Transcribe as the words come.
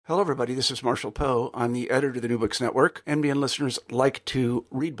Hello, everybody. This is Marshall Poe. I'm the editor of the New Books Network. NBN listeners like to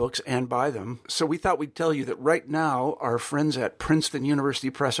read books and buy them. So we thought we'd tell you that right now, our friends at Princeton University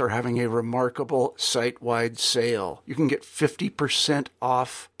Press are having a remarkable site-wide sale. You can get 50%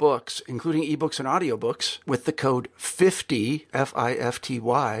 off books, including ebooks and audiobooks, with the code 50,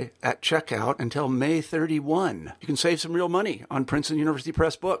 F-I-F-T-Y, at checkout until May 31. You can save some real money on Princeton University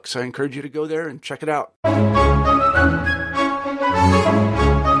Press books. I encourage you to go there and check it out.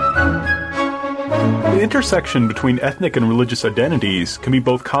 The intersection between ethnic and religious identities can be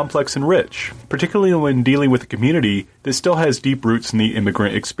both complex and rich, particularly when dealing with a community that still has deep roots in the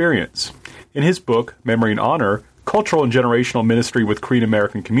immigrant experience. In his book, Memory and Honor, Cultural and Generational Ministry with Korean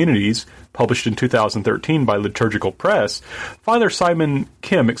American Communities, published in 2013 by Liturgical Press, Father Simon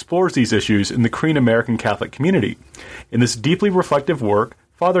Kim explores these issues in the Korean American Catholic community. In this deeply reflective work,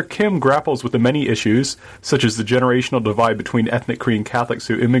 Father Kim grapples with the many issues, such as the generational divide between ethnic Korean Catholics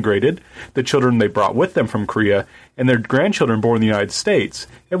who immigrated, the children they brought with them from Korea, and their grandchildren born in the United States,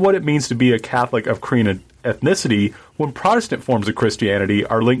 and what it means to be a Catholic of Korean ethnicity when Protestant forms of Christianity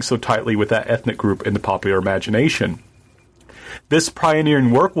are linked so tightly with that ethnic group in the popular imagination. This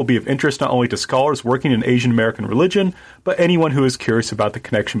pioneering work will be of interest not only to scholars working in Asian American religion, but anyone who is curious about the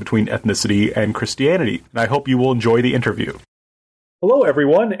connection between ethnicity and Christianity, and I hope you will enjoy the interview. Hello,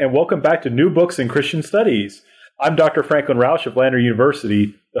 everyone, and welcome back to New Books in Christian Studies. I'm Dr. Franklin Rausch of Lander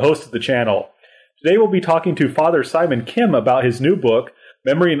University, the host of the channel. Today we'll be talking to Father Simon Kim about his new book,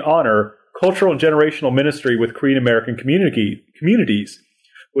 Memory and Honor, Cultural and Generational Ministry with Korean American Communities,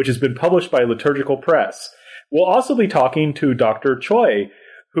 which has been published by Liturgical Press. We'll also be talking to Dr. Choi,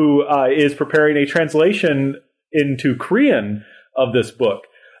 who is preparing a translation into Korean of this book.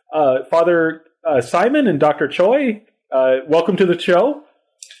 Father Simon and Dr. Choi, welcome to the show.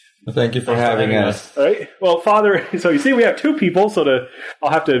 Well, thank you for having us. All right. Well, Father, so you see we have two people, I'll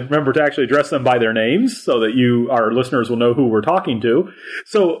have to remember to actually address them by their names so that our listeners will know who we're talking to.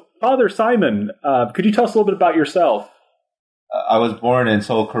 So, Father Simon, could you tell us a little bit about yourself? I was born in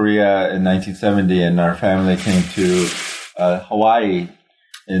Seoul, Korea in 1970, and our family came to Hawaii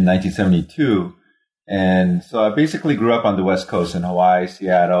in 1972. And so I basically grew up on the West Coast in Hawaii,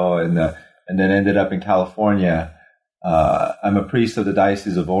 Seattle, and then ended up in California. I'm a priest of the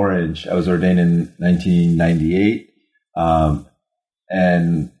Diocese of Orange. I was ordained in 1998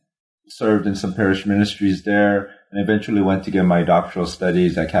 and served in some parish ministries there, and eventually went to get my doctoral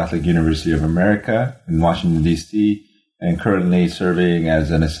studies at Catholic University of America in Washington, D.C., and currently serving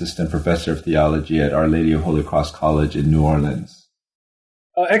as an assistant professor of theology at Our Lady of Holy Cross College in New Orleans.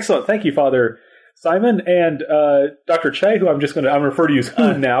 Excellent. Thank you, Father Simon. And Dr. Che, who I'm refer to you as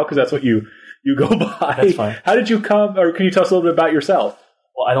Hoon now because that's what you go by. That's fine. How did you come, or can you tell us a little bit about yourself?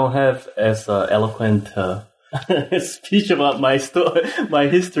 Well, I don't have as eloquent speech about my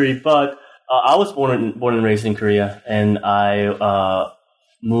history, but I was born and raised in Korea, and I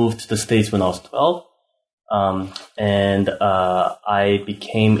moved to the States when I was 12. And I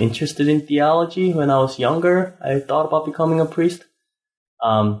became interested in theology when I was younger. I thought about becoming a priest.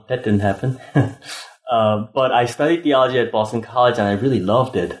 That didn't happen. But I studied theology at Boston College, and I really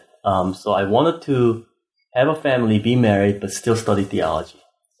loved it. So I wanted to have a family, be married, but still study theology.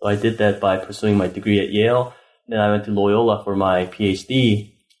 So I did that by pursuing my degree at Yale. Then I went to Loyola for my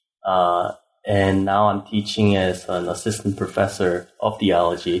PhD. And now I'm teaching as an assistant professor of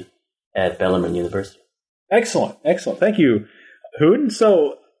theology at Bellarmine University. Excellent. Thank you, Hoon.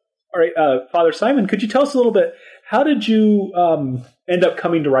 So, all right, Father Simon, could you tell us a little bit, how did you end up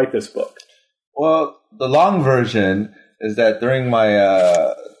coming to write this book? Well, the long version is that during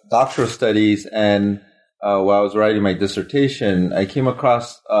my doctoral studies and while I was writing my dissertation, I came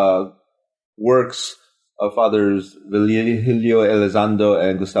across works of Fathers Virgilio Elizondo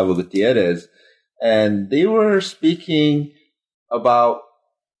and Gustavo Gutierrez, and they were speaking about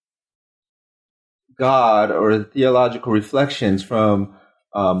God or theological reflections from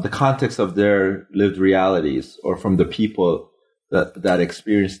the context of their lived realities or from the people that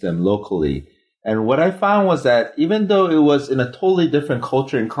experienced them locally. And what I found was that even though it was in a totally different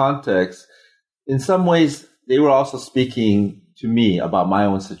culture and context, in some ways they were also speaking to me about my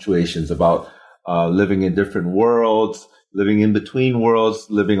own situations, about living in different worlds, living in between worlds,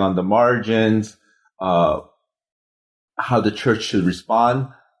 living on the margins, how the church should respond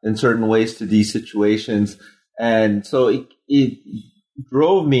in certain ways to these situations. And so it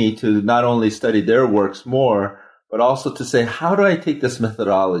drove me to not only study their works more, but also to say, how do I take this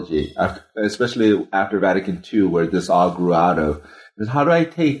methodology, especially after Vatican II, where this all grew out of? How do I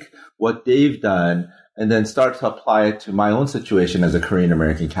take what they've done and then start to apply it to my own situation as a Korean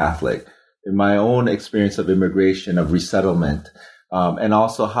American Catholic, in my own experience of immigration, of resettlement, And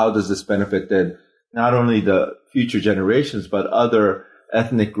also, how does this benefit then not only the future generations, but other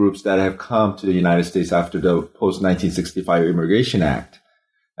ethnic groups that have come to the United States after the post-1965 Immigration Act?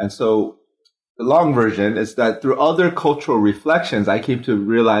 And so the long version is that through other cultural reflections, I came to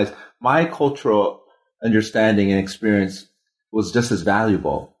realize my cultural understanding and experience was just as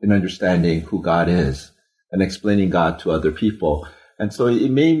valuable in understanding who God is and explaining God to other people. And so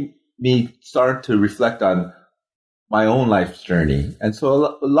it made me start to reflect on my own life's journey. And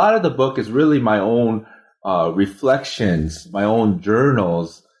so a lot of the book is really my own reflections, my own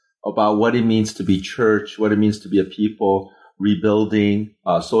journals about what it means to be church, what it means to be a people rebuilding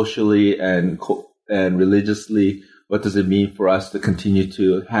socially and religiously. What does it mean for us to continue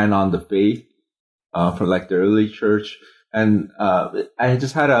to hand on the faith from like the early church? And I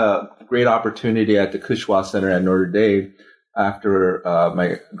just had a great opportunity at the Kushwa Center at Notre Dame after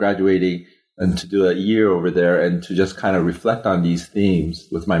my graduating, and to do a year over there and to just kind of reflect on these themes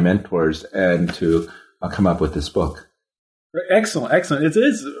with my mentors and to come up with this book. Excellent. It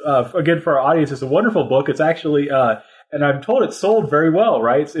is, again, for our audience, it's a wonderful book. It's actually, and I'm told it's sold very well,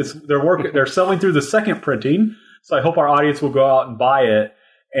 right? They're selling through the second printing, so I hope our audience will go out and buy it,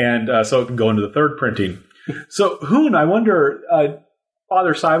 and so it can go into the third printing. So, Hoon, I wonder,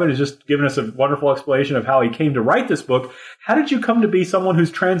 Father Simon has just given us a wonderful explanation of how he came to write this book. How did you come to be someone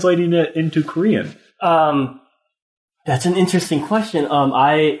who's translating it into Korean? That's an interesting question.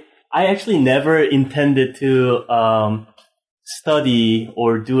 I actually never intended to study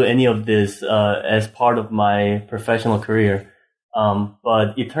or do any of this as part of my professional career.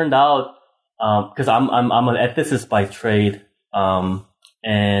 But it turned out because I'm an ethicist by trade,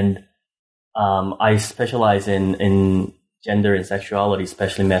 and I specialize in gender and sexuality,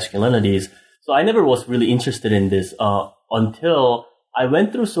 especially masculinities. So I never was really interested in this until I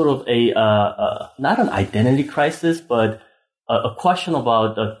went through sort of a not an identity crisis, but a question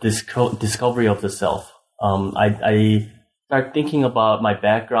about the discovery of the self. I started thinking about my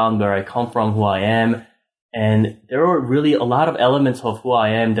background, where I come from, who I am, and there were really a lot of elements of who I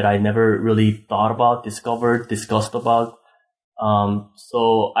am that I never really thought about, discussed about.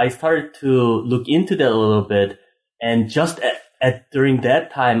 So I started to look into that a little bit. And just during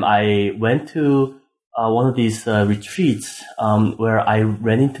that time, I went to one of these retreats where I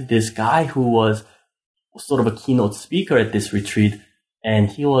ran into this guy who was sort of a keynote speaker at this retreat, and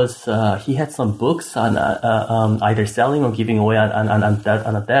he had some books on either selling or giving away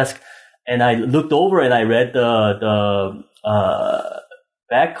on a desk. And I looked over and I read the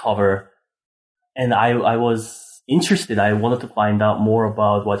back cover, and I was interested. I wanted to find out more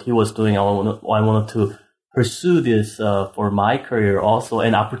about what he was doing. I wanted to pursue this for my career also,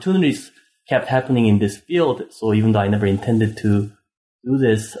 and opportunities kept happening in this field. So even though I never intended to do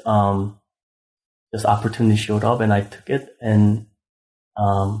this, this opportunity showed up, and I took it. And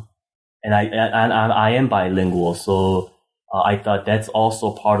I am bilingual, so I thought that's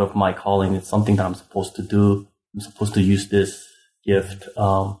also part of my calling. It's something that I'm supposed to do. I'm supposed to use this gift.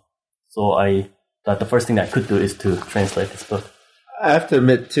 So I thought the first thing I could do is to translate this book. I have to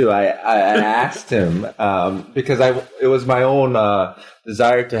admit, too, I asked him because it was my own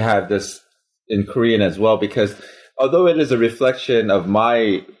desire to have this in Korean as well, because although it is a reflection of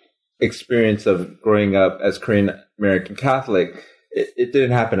my experience of growing up as Korean American Catholic, it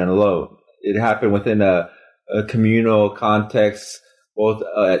didn't happen alone. It happened within a communal context, both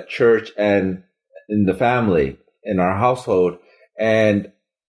at church and in the family, in our household. And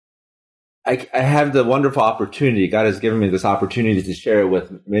I have the wonderful opportunity. God has given me this opportunity to share it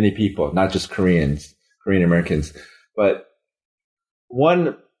with many people, not just Korean Americans. But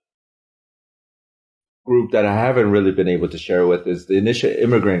one group that I haven't really been able to share with is the initial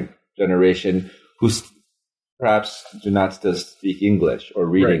immigrant generation who perhaps do not still speak English or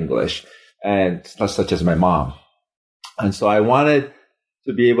read English, and such as my mom. And so I wanted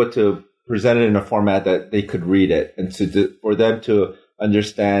to be able to present it in a format that they could read it, and for them to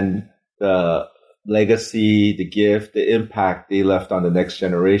understand the legacy, the gift, the impact they left on the next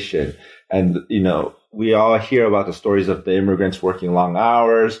generation. And, we all hear about the stories of the immigrants working long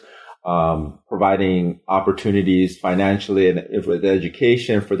hours, providing opportunities financially and with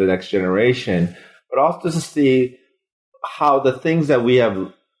education for the next generation, but also to see how the things that we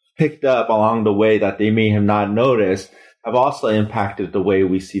have picked up along the way that they may have not noticed have also impacted the way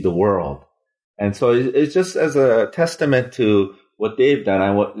we see the world. And so it's just as a testament to what they've done.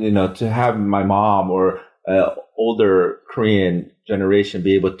 I want, to have my mom or older Korean generation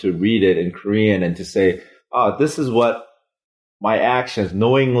be able to read it in Korean and to say, oh, this is what my actions,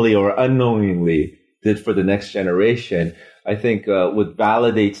 knowingly or unknowingly, did for the next generation, I think would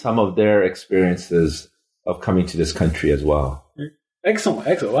validate some of their experiences of coming to this country as well. Excellent,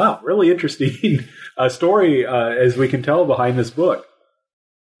 excellent. Wow, really interesting story, as we can tell, behind this book.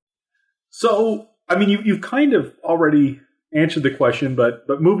 So, I mean, you've kind of already answered the question, but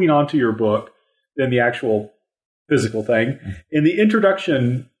moving on to your book, then the actual physical thing. In the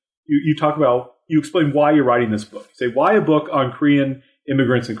introduction, you talk about, you explain why you're writing this book. You say, why a book on Korean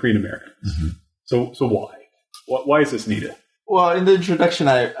immigrants and Korean Americans? Mm-hmm. So why? Why is this needed? Well, in the introduction,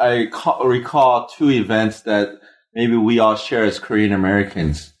 I recall two events that maybe we all share as Korean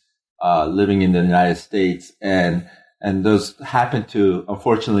Americans living in the United States, and those happen to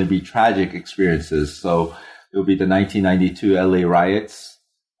unfortunately be tragic experiences. So it will be the 1992 LA riots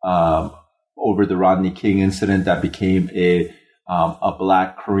over the Rodney King incident that became a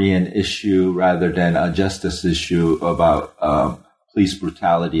Black Korean issue rather than a justice issue about police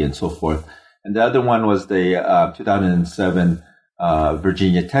brutality and so forth. And the other one was the 2007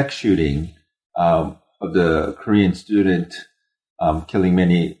 Virginia Tech shooting of the Korean student killing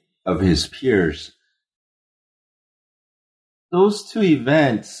many of his peers. Those two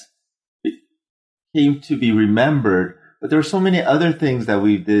events came to be remembered, but there were so many other things that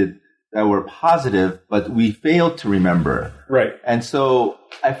we did that were positive, but we failed to remember. Right. And so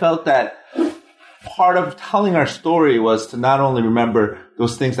I felt that part of telling our story was to not only remember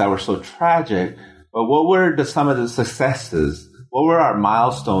those things that were so tragic, but what were some of the successes? What were our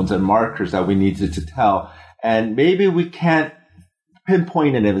milestones and markers that we needed to tell? And maybe we can't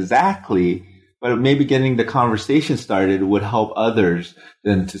pinpoint it exactly, but maybe getting the conversation started would help others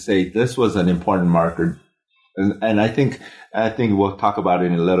then to say this was an important marker. And I think we'll talk about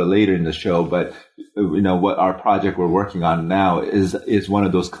it a little later in the show, but what our project we're working on now is one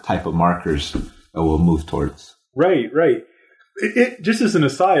of those type of markers that we'll move towards. Right. It just as an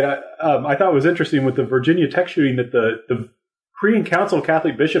aside, I thought it was interesting with the Virginia Tech shooting that the Korean Council of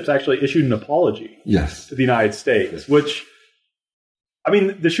Catholic Bishops actually issued an apology to the United States, which, I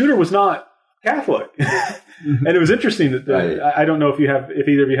mean, the shooter was not Catholic. And it was interesting that I don't know if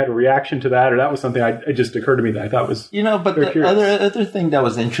either of you had a reaction to that, or that was something it just occurred to me that I thought was but the other thing that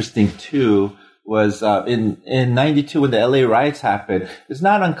was interesting too was in 92 when the LA riots happened, it's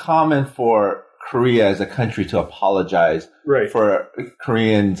not uncommon for Korea as a country to apologize for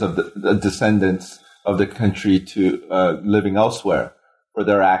Koreans of the descendants of the country to living elsewhere for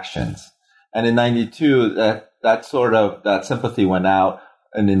their actions. And in 92, that sympathy went out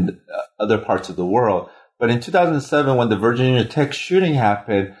and in other parts of the world. But in 2007, when the Virginia Tech shooting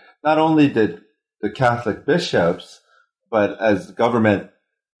happened, not only did the Catholic bishops, but as government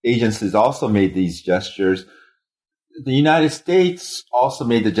agencies also made these gestures, the United States also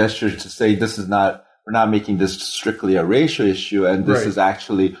made the gestures to say we're not making this strictly a racial issue, and this is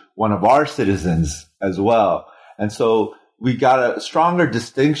actually one of our citizens as well. And so we got a stronger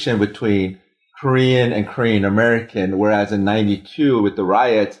distinction between Korean and Korean American, whereas in 92 with the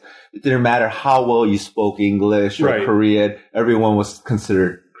riots, it didn't matter how well you spoke English or Korean, everyone was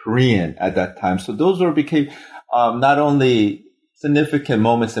considered Korean at that time. So those became not only significant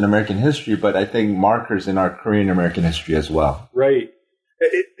moments in American history, but I think markers in our Korean American history as well. Right.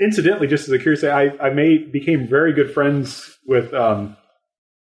 Incidentally, just as a curiosity, I became very good friends with a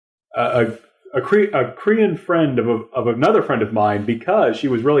Korean friend of another friend of mine because she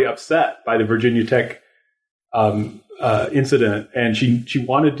was really upset by the Virginia Tech incident, and she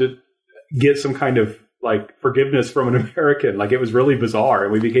wanted to get some kind of like forgiveness from an American. Like, it was really bizarre,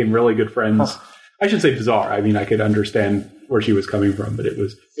 and we became really good friends. I should say bizarre. I mean, I could understand where she was coming from, but it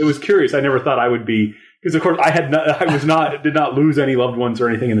was curious. I never thought I would be, because of course did not lose any loved ones or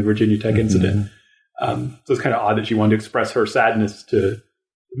anything in the Virginia Tech incident. So it's kind of odd that she wanted to express her sadness to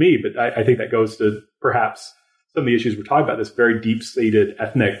me, but I think that goes to perhaps some of the issues we're talking about, this very deep-seated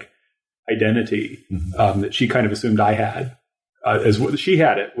ethnic identity that she kind of assumed I had, as she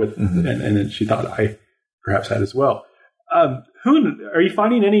had it with, and then she thought I perhaps had as well. Hoon, are you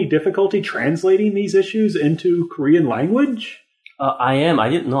finding any difficulty translating these issues into Korean language? I am. I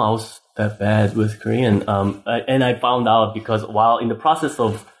didn't know I was that bad with Korean, and I found out because while in the process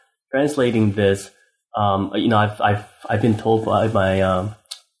of translating this, I've been told by my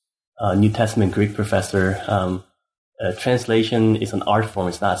New Testament Greek professor, translation is an art form;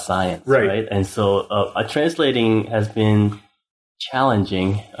 it's not science, right? And so, translating has been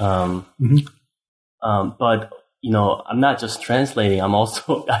challenging. But I'm not just translating. I'm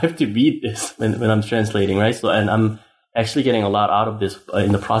also I have to read this when I'm translating, right? So, and I'm actually getting a lot out of this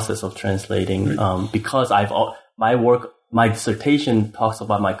in the process of translating, because my dissertation talks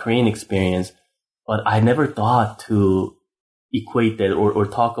about my Korean experience, but I never thought to equate that or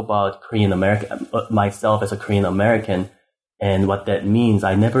talk about Korean American, myself as a Korean American and what that means.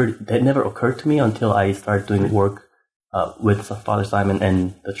 That never occurred to me until I started doing work with Father Simon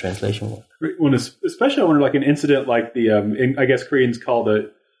and the translation work. When especially I wonder, like an incident like the, I guess Koreans call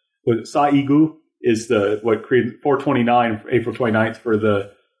the Sa-igu is what Korean 429, April 29th for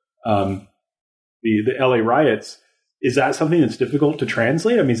the LA riots. Is that something that's difficult to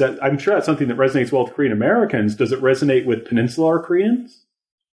translate? I mean, I'm sure that's something that resonates well with Korean Americans. Does it resonate with Peninsular Koreans?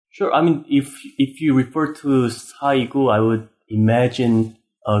 Sure. I mean, if you refer to Sa-igu, I would imagine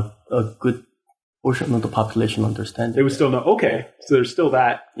a good portion of the population understands. They would still know. Okay, so there's still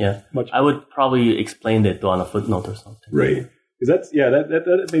that. Yeah, I would probably explain it on a footnote or something. Right. Because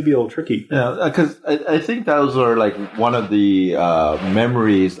that may be a little tricky. Yeah, because I think those are like one of the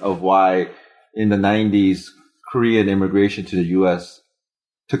memories of why in the 90s Korean immigration to the U.S.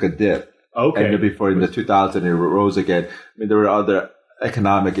 took a dip. Okay. And before in the 2000s it rose again. I mean, there were other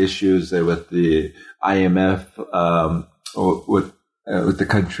economic issues with the IMF, with the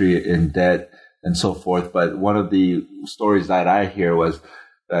country in debt and so forth. But one of the stories that I hear was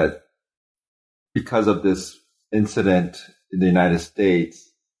that because of this incident in the United States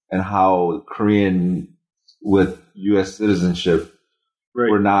and how Korean with U.S. citizenship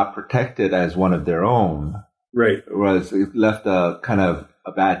were not protected as one of their own. Right. Was it left a kind of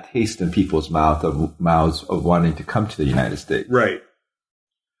a bad taste in people's mouths of wanting to come to the United States. Right.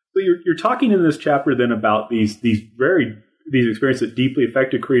 So you're talking in this chapter then about these experiences that deeply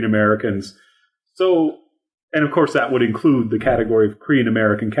affected Korean Americans. So, and of course that would include the category of Korean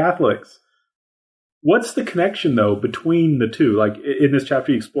American Catholics. What's the connection though between the two? Like in this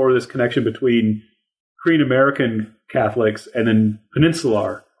chapter, you explore this connection between Korean American Catholics and then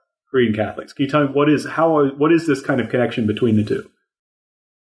Peninsular Korean Catholics. Can you tell me what is this kind of connection between the two?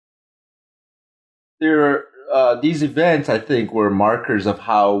 These events, I think, were markers of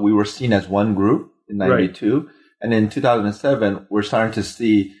how we were seen as one group in 92. Right. And in 2007, we're starting to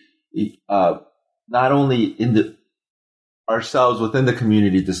see not only ourselves within the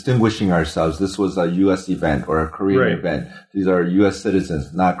community distinguishing ourselves. This was a U.S. event or a Korean event. These are U.S.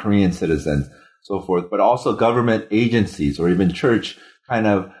 citizens, not Korean citizens, so forth. But also government agencies or even church kind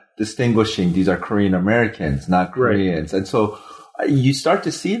of distinguishing these are Korean Americans, not Koreans. And so you start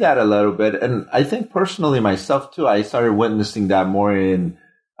to see that a little bit. And I think personally myself too, I started witnessing that more in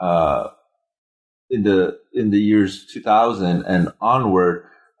the years 2000 and onward,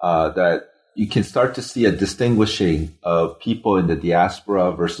 that you can start to see a distinguishing of people in the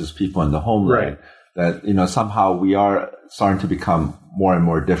diaspora versus people in the homeland. That, somehow we are starting to become more and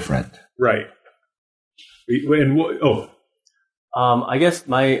more different. Right. I guess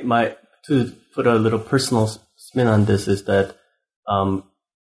my to put a little personal spin on this is that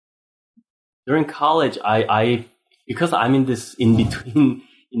during college, I because I'm in this in between,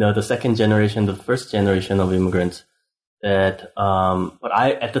 the second generation, the first generation of immigrants, that but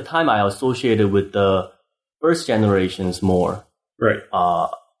at the time I associated with the first generations more. Right.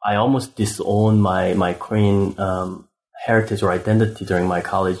 I almost disowned my Korean heritage or identity during my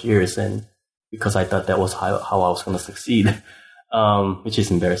college years, and because I thought that was how I was going to succeed, which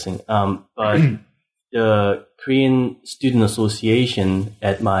is embarrassing. But the Korean Student Association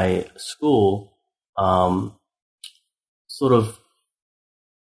at my school sort of,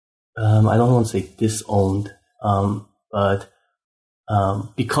 I don't want to say disowned, but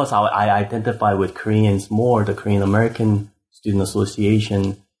because I identify with Koreans more, the Korean American Student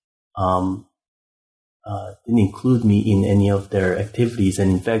Association didn't include me in any of their activities, and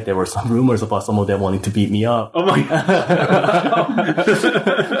in fact, there were some rumors about some of them wanting to beat me up. Oh my God!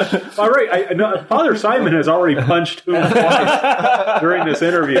 All right, I know Father Simon has already punched him twice during this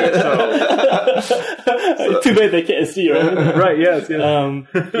interview. So too bad they can't see, right? Right? Yes.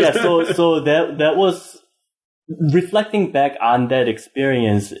 So that was reflecting back on that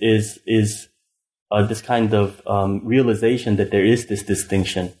experience is this kind of realization that there is this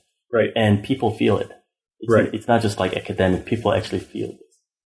distinction, right? And people feel it. It's not just like academic. People actually feel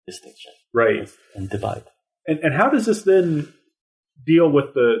this distinction, right? And divide. And how does this then deal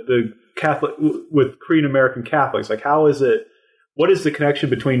with the Catholic, with Korean American Catholics? Like, how is it? What is the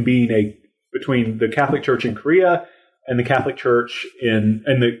connection between between the Catholic Church in Korea and the Catholic Church and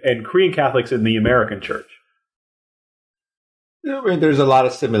Korean Catholics in the American Church? I mean, there's a lot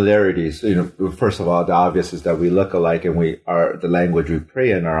of similarities. First of all, the obvious is that we look alike, and the language we pray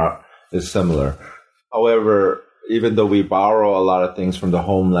in is similar. However, even though we borrow a lot of things from the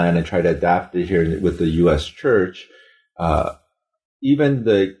homeland and try to adapt it here with the U.S. Church, even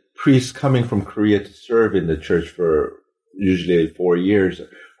the priests coming from Korea to serve in the church for usually 4 years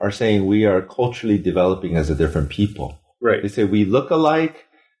are saying we are culturally developing as a different people. Right. They say we look alike,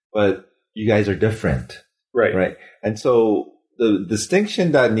 but you guys are different. Right. And so the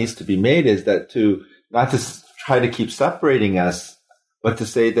distinction that needs to be made is that to not to try to keep separating us, but to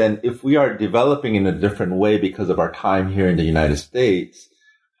say then if we are developing in a different way because of our time here in the United States,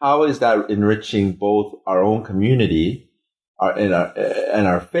 how is that enriching both our own community and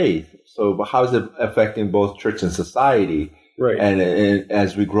our faith? So how is it affecting both church and society? Right. And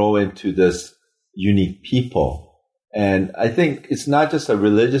as we grow into this unique people. And I think it's not just a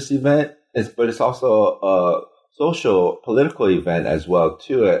religious event, but it's also a social, political event as well,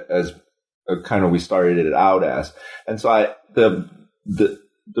 too, as kind of we started it out as. And so the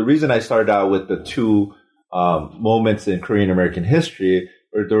reason I started out with the two moments in Korean American history,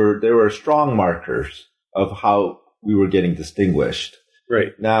 there were strong markers of how we were getting distinguished.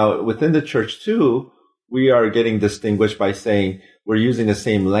 Right. Now, within the church, too, we are getting distinguished by saying we're using the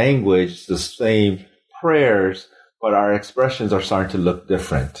same language, the same prayers, but our expressions are starting to look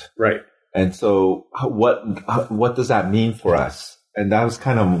different. Right. And so what does that mean for us? And that was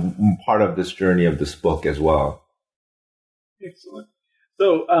kind of part of this journey of this book as well. Excellent.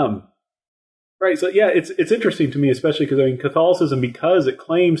 So, right. So, yeah, it's interesting to me, especially because, I mean, Catholicism, because it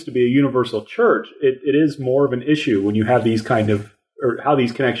claims to be a universal church, it is more of an issue when you have these kind of, or how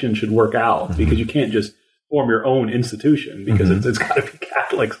these connections should work out, mm-hmm. because you can't just form your own institution because mm-hmm. it's got to be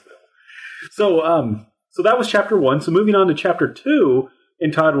Catholic still. So that was chapter 1. So moving on to chapter 2,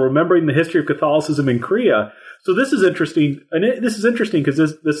 entitled "Remembering the History of Catholicism in Korea." So this is interesting, and this is interesting because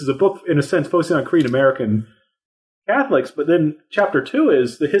this is a book, in a sense, focusing on Korean American Catholics, but then chapter 2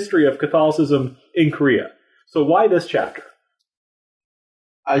 is the history of Catholicism in Korea. So why this chapter?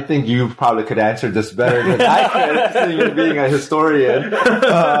 I think you probably could answer this better than I could, you being a historian.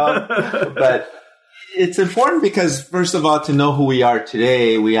 But it's important because, first of all, to know who we are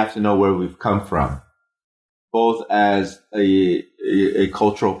today, we have to know where we've come from, both as a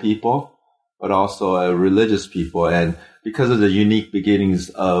cultural people, but also a religious people. And because of the unique beginnings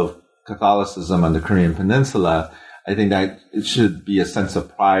of Catholicism on the Korean Peninsula, I think that it should be a sense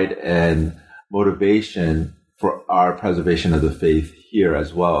of pride and motivation for our preservation of the faith here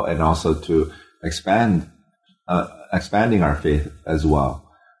as well, and also to expanding our faith as well.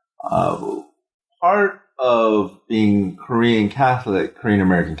 Part of being Korean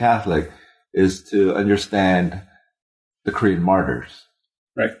American Catholic, is to understand the Korean martyrs,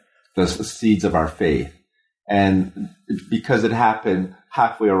 right? The seeds of our faith. And because it happened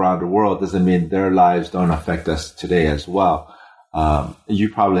halfway around the world doesn't mean their lives don't affect us today as well. You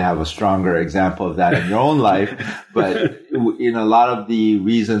probably have a stronger example of that in your own life, but in a lot of the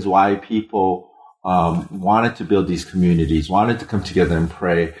reasons why people wanted to build these communities, wanted to come together and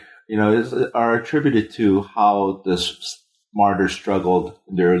pray, are attributed to how the martyrs struggled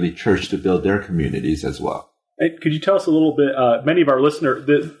in the early church to build their communities as well. Could you tell us a little bit? Many of our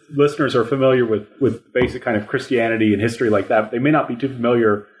listeners are familiar with basic kind of Christianity and history like that. They may not be too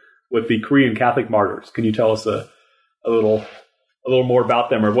familiar with the Korean Catholic martyrs. Can you tell us a little more about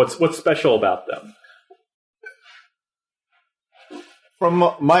them, or what's special about them?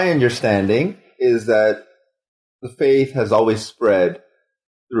 From my understanding, is that the faith has always spread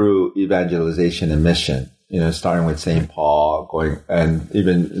through evangelization and mission. Starting with St. Paul, and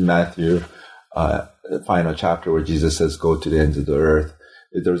even in Matthew. The final chapter where Jesus says, "Go to the ends of the earth."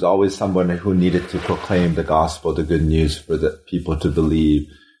 There was always someone who needed to proclaim the gospel, the good news for the people to believe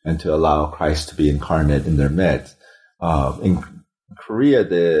and to allow Christ to be incarnate in their midst. In Korea,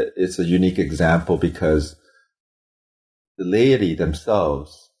 it's a unique example because the laity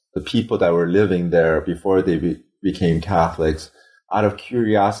themselves, the people that were living there before they became Catholics, out of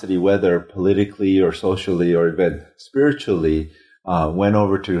curiosity, whether politically or socially or even spiritually, went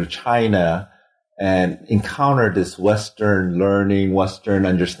over to China and encountered this Western learning, Western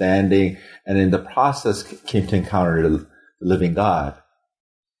understanding, and in the process came to encounter the living God.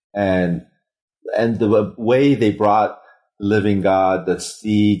 And the way they brought the living God, the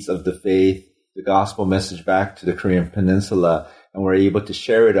seeds of the faith, the gospel message back to the Korean Peninsula, and were able to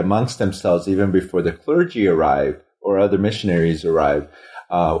share it amongst themselves even before the clergy arrived or other missionaries arrived,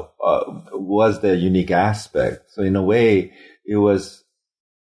 was the unique aspect. So in a way, it was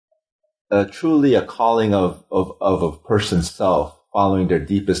truly a calling of a person's self, following their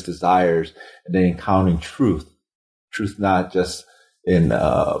deepest desires, and then encountering truth not just in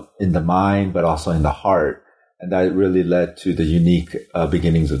the mind, but also in the heart. And that really led to the unique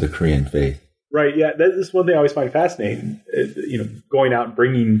beginnings of the Korean faith. Right. Yeah. That is one thing I always find fascinating. Going out and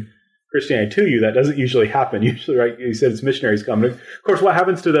bringing Christianity to you, that doesn't usually happen. Usually, right? You said it's missionaries coming. Of course, what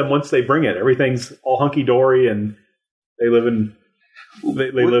happens to them once they bring it? Everything's all hunky dory, and they live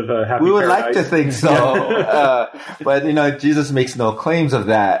a happy We would paradise. like to think so. But, Jesus makes no claims of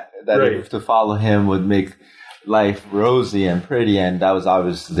that right. If to follow him would make life rosy and pretty. And that was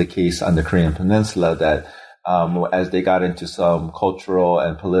obviously the case on the Korean Peninsula, that as they got into some cultural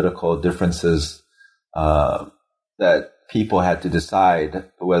and political differences that people had to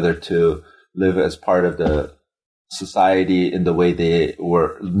decide whether to live as part of the society in the way they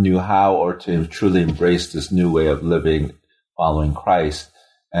knew how, or to truly embrace this new way of living following Christ.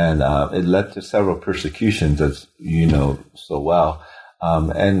 And it led to several persecutions, as you know so well.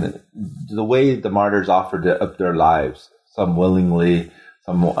 And the way the martyrs offered up their lives, some willingly,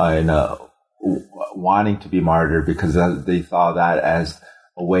 some wanting to be martyred because they saw that as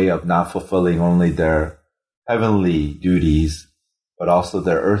a way of not fulfilling only their heavenly duties, but also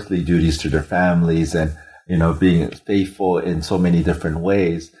their earthly duties to their families, and being faithful in so many different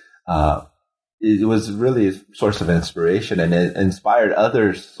ways. It was really a source of inspiration, and it inspired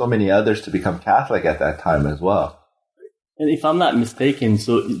so many others to become Catholic at that time as well. And if I'm not mistaken,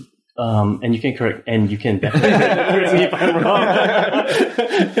 so and you can definitely correct me if I'm wrong.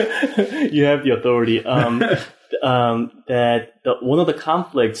 You have the authority. That one of the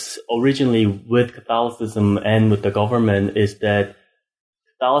conflicts originally with Catholicism and with the government is that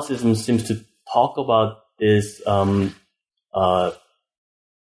Catholicism seems to talk about this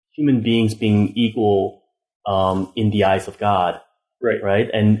human beings being equal in the eyes of God. Right.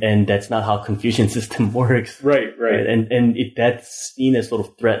 And that's not how Confucian system works. Right. And that's seen as sort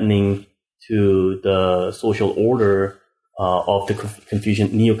of threatening to the social order of the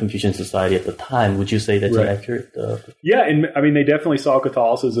Neo-Confucian society at the time. Would you say that's accurate? Yeah, and I mean, they definitely saw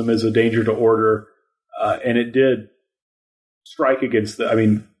Catholicism as a danger to order, and it did strike against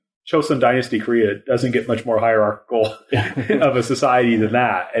Chosun Dynasty Korea doesn't get much more hierarchical of a society than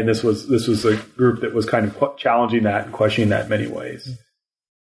that, and this was a group that was kind of challenging that and questioning that in many ways.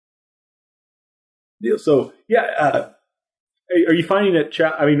 So, are you finding that?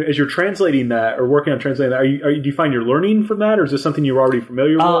 As you're translating that or working on translating that, do you find you're learning from that, or is this something you're already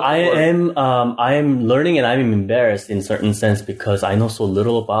familiar with? I am learning, and I'm embarrassed in a certain sense because I know so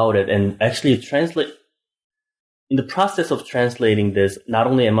little about it, and actually in the process of translating this, not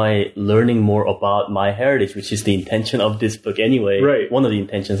only am I learning more about my heritage, which is the intention of this book anyway, one of the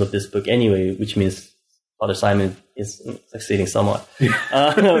intentions of this book anyway, which means Father Simon is succeeding somewhat. But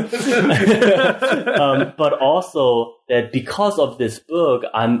also that because of this book,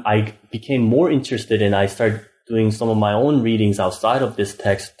 I became more interested, and I started doing some of my own readings outside of this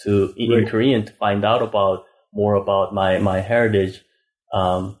text in Korean to find out more about my heritage.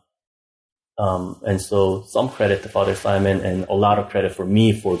 And so some credit to Father Simon and a lot of credit for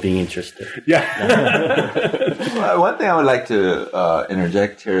me for being interested. Yeah. One thing I would like to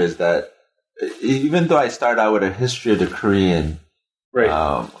interject here is that even though I start out with a history of the Korean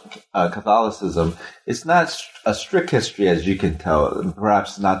Catholicism, it's not a strict history, as you can tell,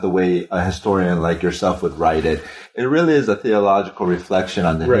 perhaps not the way a historian like yourself would write it. It really is a theological reflection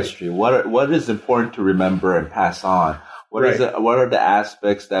on the history. What is important to remember and pass on? What are the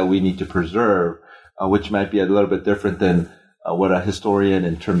aspects that we need to preserve, which might be a little bit different than what a historian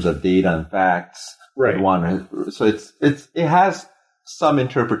in terms of data and facts would want. So it has some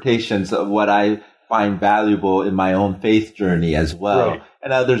interpretations of what I find valuable in my own faith journey as well.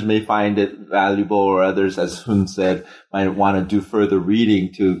 And others may find it valuable, or others, as Hun said, might want to do further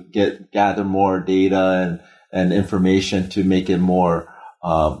reading to gather more data and information to make it more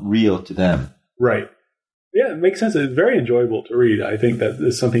real to them. Right. Yeah, it makes sense. It's very enjoyable to read. I think that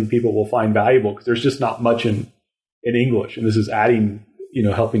is something people will find valuable because there's just not much in English, and this is adding,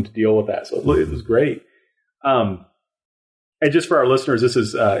 helping to deal with that. So it was great. And just for our listeners, this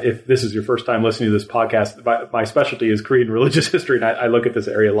is if this is your first time listening to this podcast, my specialty is Korean religious history, and I look at this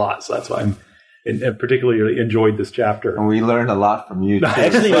area a lot. So that's why I'm particularly enjoyed this chapter. And we learn a lot from you too.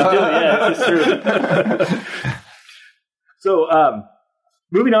 Actually, you do. Yeah, it's true. So.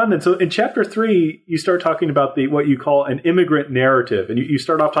 Moving on then, so in chapter 3, you start talking about what you call an immigrant narrative, and you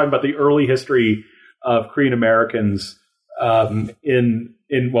start off talking about the early history of Korean Americans in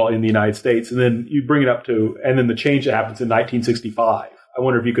the United States, and then you bring it up and then the change that happens in 1965. I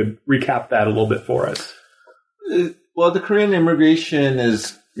wonder if you could recap that a little bit for us. Well, the Korean immigration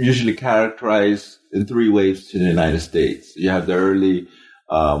is usually characterized in 3 waves to the United States. You have the early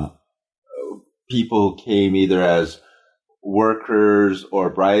people who came either as workers or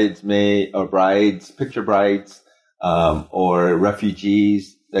bridesmaids or picture brides, or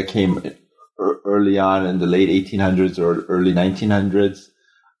refugees that came early on in the late 1800s or early 1900s.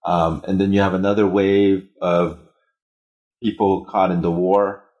 And then you have another wave of people caught in the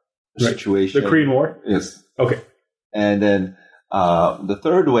war situation. The Korean War? Yes. Okay. And then the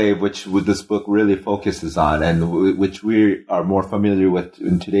third wave, which this book really focuses on, and which we are more familiar with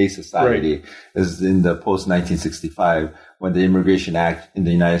in today's society, is in the post-1965, when the Immigration Act in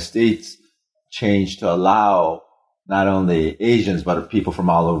the United States changed to allow not only Asians, but people from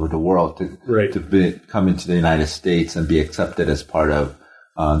all over the world to come into the United States and be accepted as part of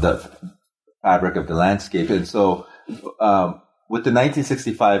the fabric of the landscape. And so with the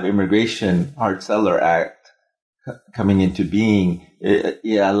 1965 Immigration Hart-Celler Act coming into being, it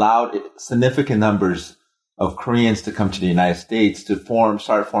allowed significant numbers of Koreans to come to the United States to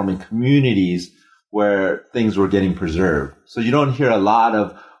start forming communities where things were getting preserved. So you don't hear a lot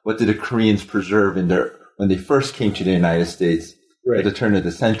of what did the Koreans preserve when they first came to the United States at the turn of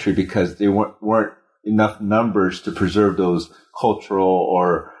the century, because there weren't enough numbers to preserve those cultural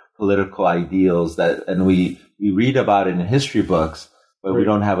or political ideals and we read about it in history books, but we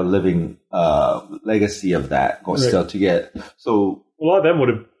don't have a living legacy of that still to get. So a lot of them would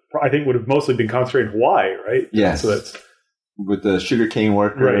have mostly been concentrated in Hawaii, right? Yes. So that's with the sugarcane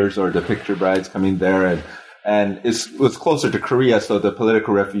workers or the picture brides coming there, and it was closer to Korea, so the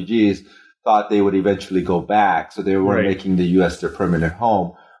political refugees thought they would eventually go back, so they were making the U.S. their permanent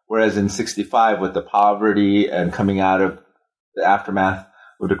home. Whereas in '65, with the poverty and coming out of the aftermath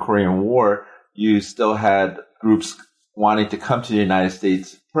of the Korean War, you still had groups wanting to come to the United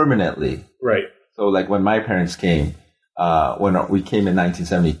States permanently. Right. So like when my parents came, when we came in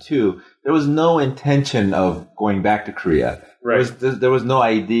 1972, there was no intention of going back to Korea. Right. There was no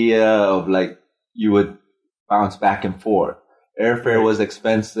idea of like you would bounce back and forth. Airfare was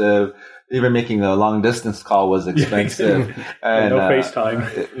expensive. Even making a long distance call was expensive. And no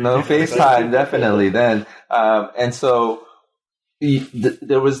FaceTime. No FaceTime, definitely then. And so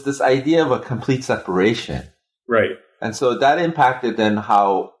there was this idea of a complete separation. Right. And so that impacted then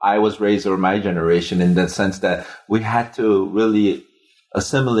how I was raised, or my generation, in the sense that we had to really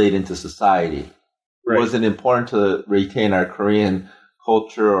assimilate into society. It wasn't important to retain our Korean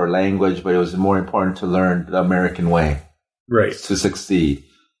culture or language, but it was more important to learn the American way to succeed.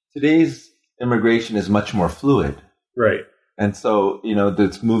 Today's immigration is much more fluid. Right. And so,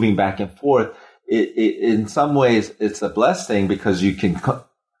 that's moving back and forth. It in some ways, it's a blessing because you can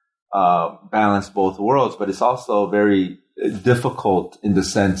balance both worlds, but it's also very difficult in the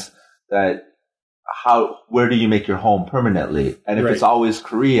sense that where do you make your home permanently? And if it's always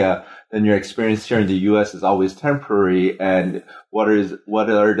Korea, then your experience here in the U.S. is always temporary. And what are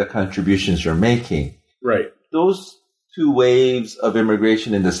the contributions you're making? Right. Those two waves of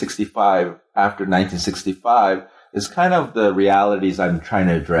immigration in the 65 after 1965 is kind of the realities I'm trying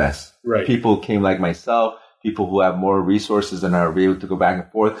to address. Right. People came like myself, people who have more resources and are able to go back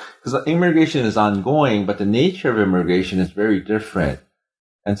and forth, because immigration is ongoing, but the nature of immigration is very different.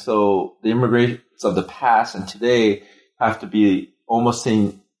 And so the immigrants of the past and today have to be almost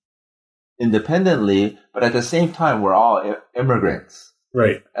seen independently, but at the same time, we're all immigrants.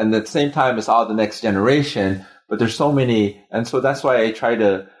 Right. And at the same time, it's all the next generation, but there's so many. And so that's why I try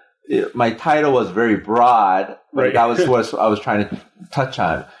to, my title was very broad, but that was what I was trying to touch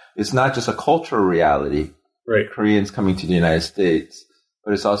on. It's not just a cultural reality, Koreans coming to the United States,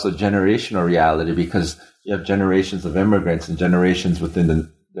 but it's also generational reality, because you have generations of immigrants and generations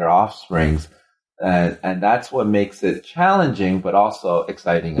within their offsprings. And that's what makes it challenging, but also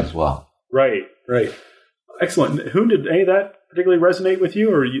exciting as well. Right. Excellent. Who did any of that particularly resonate with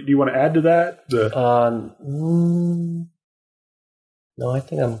you, or do you want to add to that? No, I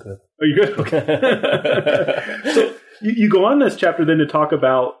think I'm good. Are you good? Okay. So you go on this chapter then to talk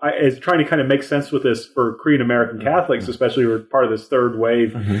about, as trying to kind of make sense with this for Korean American Catholics, especially who are part of this third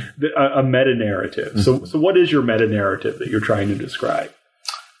wave, a meta-narrative. So what is your meta-narrative that you're trying to describe?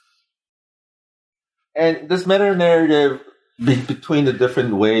 And this meta-narrative between the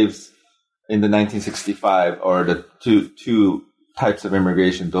different waves in the 1965, or the two types of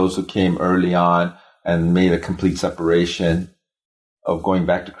immigration, those who came early on and made a complete separation of going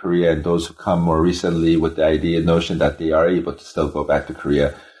back to Korea, and those who come more recently with the notion that they are able to still go back to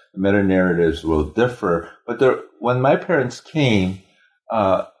Korea. The meta-narratives will differ. But when my parents came,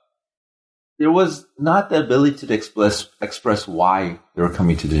 there was not the ability to express why they were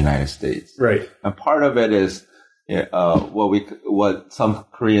coming to the United States. Right. And part of it is what some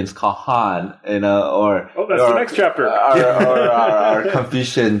Koreans call Han, or that's the next chapter. our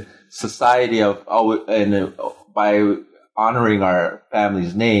Confucian society by honoring our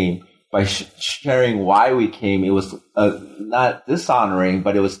family's name, by sharing why we came. It was not dishonoring,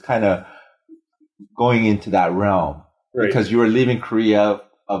 but it was kind of going into that realm, because you were leaving Korea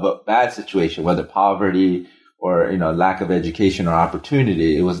of a bad situation, whether poverty or lack of education or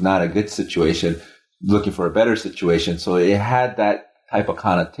opportunity. It was not a good situation. Looking for a better situation. So it had that type of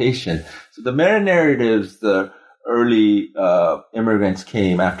connotation. So the meta-narratives the early immigrants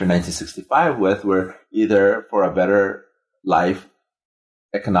came after 1965 with were either for a better life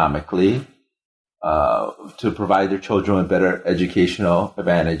economically, to provide their children with better educational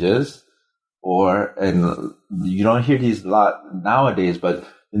advantages, and you don't hear these a lot nowadays, but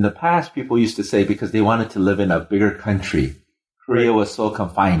in the past, people used to say because they wanted to live in a bigger country. Korea was so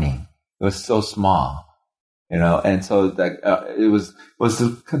confining. It was so small, and so that it was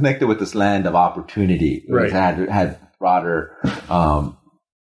connected with this land of opportunity. It had broader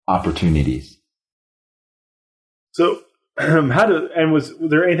opportunities. So, was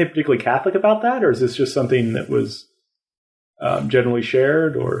there anything particularly Catholic about that, or is this just something that was generally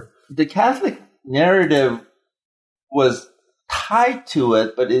shared? Or the Catholic narrative was tied to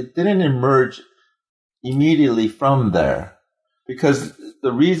it, but it didn't emerge immediately from there, because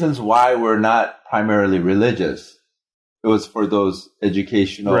the reasons why were not primarily religious. It was for those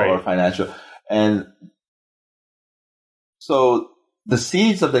educational or financial, and so the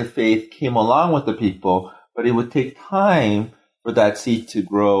seeds of the faith came along with the people. But it would take time for that seed to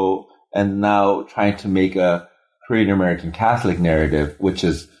grow, and now trying to make a Korean American Catholic narrative, which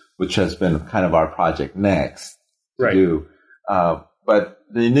has been kind of our project next to do. But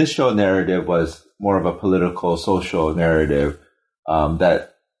the initial narrative was more of a political, social narrative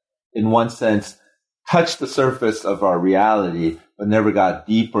that, in one sense, touched the surface of our reality, but never got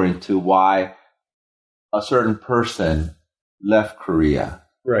deeper into why a certain person left Korea,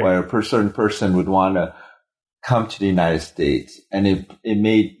 why a certain person would want to come to the United States, and it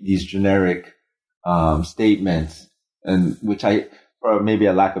made these generic statements, and which for maybe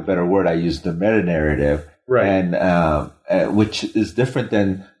a lack of a better word, I used the meta narrative, and which is different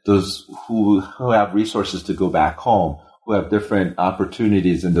than those who have resources to go back home, who have different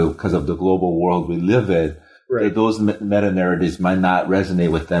opportunities because of the global world we live in. Those meta narratives might not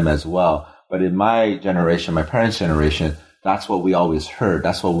resonate with them as well. But in my generation, my parents' generation, that's what we always heard.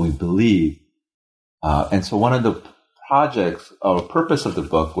 That's what we believed. And so one of the projects or purpose of the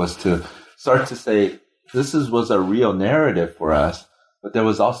book was to start to say, this was a real narrative for us, but there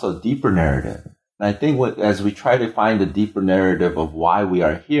was also a deeper narrative. And I think as we try to find a deeper narrative of why we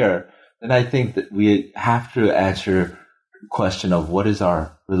are here, then I think that we have to answer the question of what is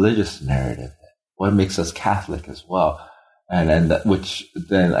our religious narrative? What makes us Catholic as well? And which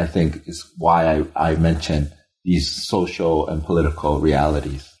then I think is why I mentioned these social and political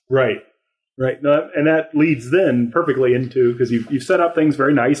realities. Right. No, and that leads then perfectly into, because you've set up things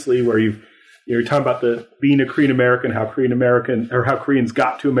very nicely where you're talking about being a Korean American, how Koreans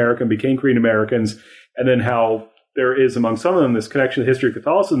got to America and became Korean Americans, and then how there is among some of them this connection to the history of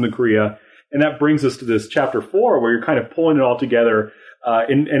Catholicism in Korea. And that brings us to this chapter 4, where you're kind of pulling it all together,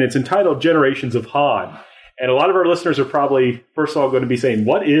 and it's entitled Generations of Han. And a lot of our listeners are probably, first of all, going to be saying,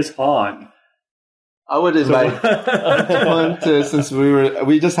 what is Han? I would invite Hun to, since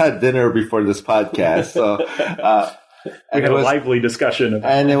we just had dinner before this podcast, so we had a lively discussion of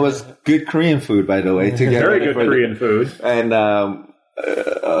and it was good Korean food, by the way. Very good Korean food. And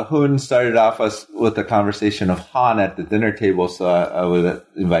Hun started off us with a conversation of Han at the dinner table, so I would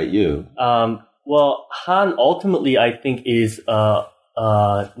invite you. Well, Han ultimately, I think, is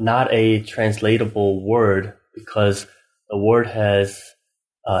not a translatable word, because the word has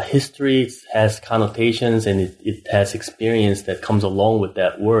history, it has connotations, and it has experience that comes along with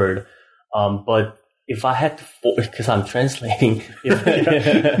that word. But if I had to, because I'm translating,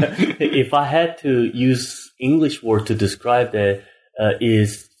 if I had to use English word to describe that,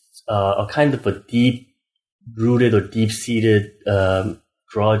 is a kind of a deep-rooted or deep-seated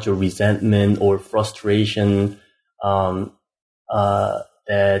grudge or resentment or frustration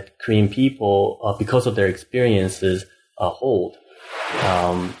that Korean people, because of their experiences, hold.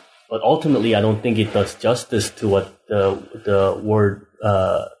 But ultimately, I don't think it does justice to what the word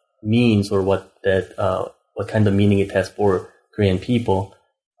means, or what kind of meaning it has for Korean people.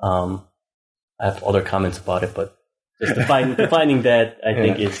 I have other comments about it, but just defining that, I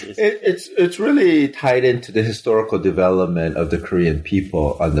think it's really tied into the historical development of the Korean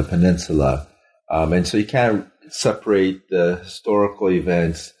people on the peninsula, and so you can't separate the historical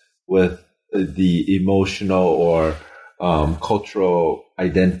events with the emotional or cultural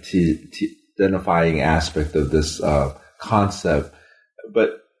identifying aspect of this concept.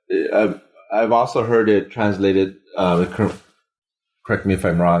 But I've also heard it translated, correct me if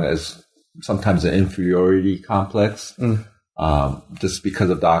I'm wrong, as sometimes an inferiority complex, just because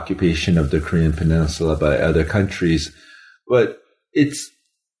of the occupation of the Korean Peninsula by other countries. But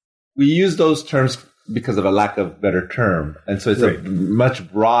we use those terms because of a lack of a better term. And so it's a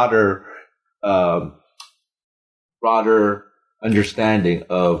much broader understanding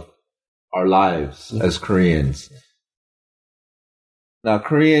of our lives as Koreans. Now,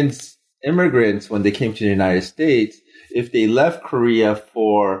 immigrants, when they came to the United States, if they left Korea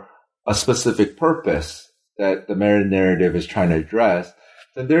for a specific purpose that the meta-narrative is trying to address,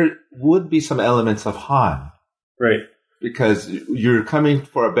 then there would be some elements of Han. Right. Because you're coming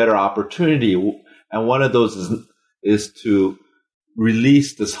for a better opportunity, and one of those is to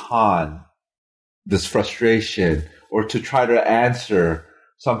release this Han, this frustration, or to try to answer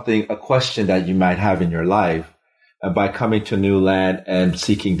a question that you might have in your life, and by coming to new land and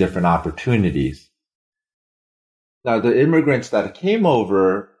seeking different opportunities. Now, the immigrants that came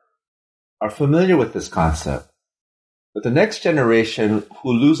over are familiar with this concept, but the next generation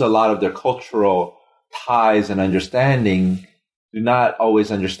who lose a lot of their cultural ties and understanding do not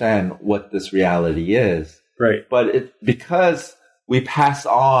always understand what this reality is. Right. But because we pass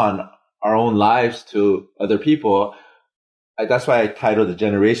on our own lives to other people, that's why I titled the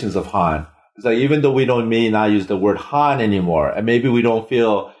Generations of Han. It's like, even though we may not use the word Han anymore, and maybe we don't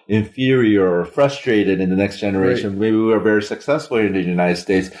feel inferior or frustrated in the next generation, maybe we are very successful in the United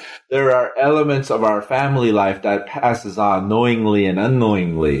States, there are elements of our family life that passes on knowingly and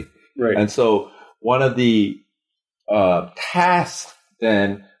unknowingly. Right. And so one of the tasks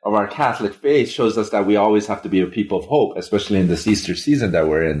then of our Catholic faith shows us that we always have to be a people of hope, especially in this Easter season that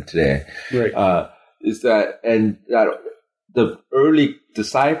we're in today. Right. That the early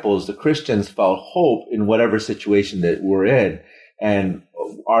disciples, the Christians, felt hope in whatever situation that we're in. And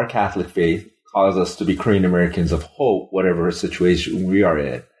our Catholic faith calls us to be Korean Americans of hope, whatever situation we are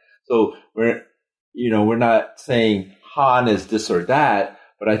in. So we're not saying Han is this or that,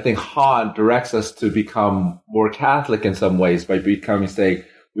 but I think Han directs us to become more Catholic in some ways by saying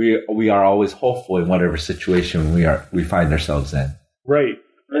we are always hopeful in whatever situation we find ourselves in. Right.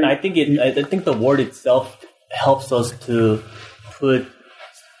 And I think the word itself helps us to put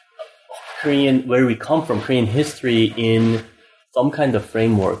Korean, where we come from, Korean history, in some kind of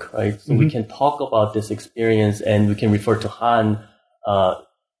framework, right? So we can talk about this experience, and we can refer to Han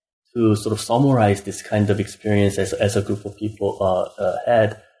to sort of summarize this kind of experience as a group of people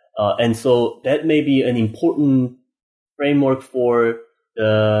had. And so that may be an important framework for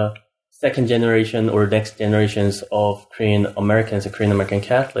the second generation or next generations of Korean Americans and Korean American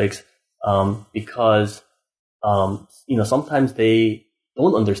Catholics, because sometimes they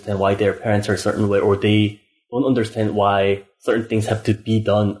don't understand why their parents are a certain way, or they don't understand why certain things have to be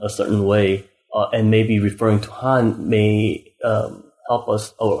done a certain way, and maybe referring to Han may help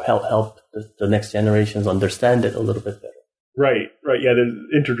us, or help the next generations understand it a little bit better. Right. Yeah, the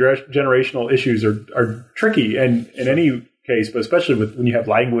intergenerational issues are tricky, and in any case, but especially when you have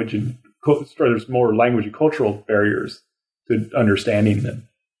language and there's more language and cultural barriers to understanding them.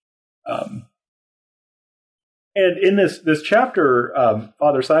 And in this chapter,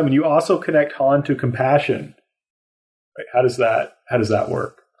 Father Simon, you also connect Han to compassion. Right? How does that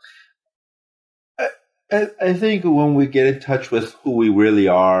work? I think when we get in touch with who we really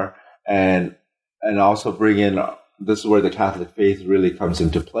are, and also bring in, this is where the Catholic faith really comes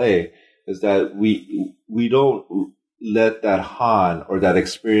into play, is that we don't let that Han or that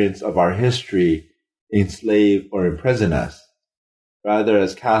experience of our history enslave or imprison us. Rather,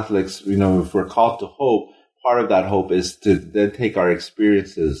 as Catholics, if we're called to hope, part of that hope is to then take our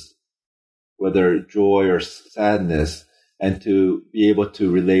experiences, whether joy or sadness, and to be able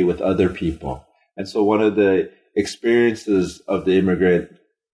to relate with other people. And so one of the experiences of the immigrant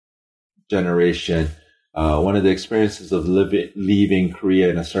generation, one of the experiences of leaving Korea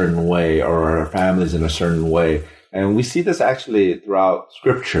in a certain way, or our families in a certain way, and we see this actually throughout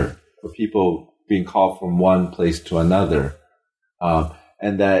Scripture, of people being called from one place to another,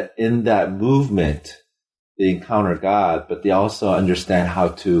 and that in that movement, they encounter God, but they also understand how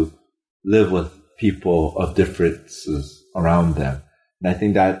to live with people of differences around them. And I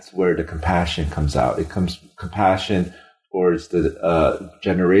think that's where the compassion comes out. It comes compassion towards the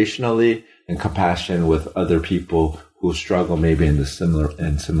generationally, and compassion with other people who struggle maybe in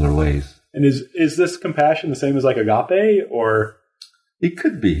similar ways. And is this compassion the same as like agape, or? It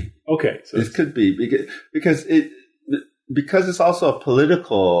could be. Okay. So it could be because it's also a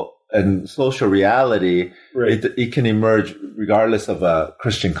political and social reality. Right. It can emerge regardless of a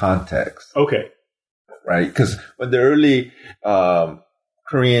Christian context. Okay. Right? Because when the early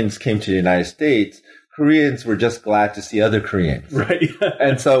Koreans came to the United States, Koreans were just glad to see other Koreans. Right.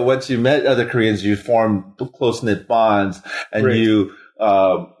 And so once you met other Koreans, you formed close-knit bonds, and right. you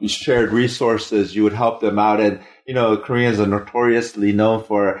shared resources. You would help them out. And, Koreans are notoriously known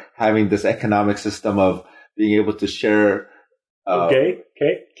for having this economic system of being able to share to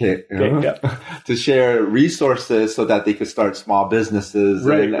share resources so that they could start small businesses,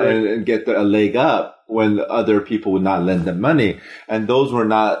 and get a leg up when other people would not lend them money. And those were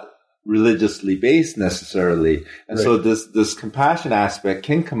not religiously based necessarily. And so this compassion aspect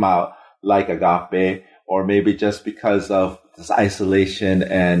can come out like agape, or maybe just because of this isolation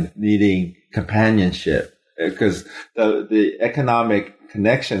and needing companionship, because the economic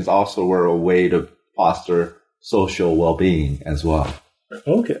connections also were a way to foster social well-being as well.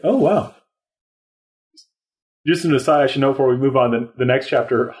 Okay. Oh, wow. Just an aside, I should know before we move on, the next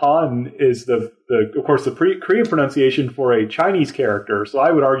chapter, Han is of course, the Korean pronunciation for a Chinese character. So I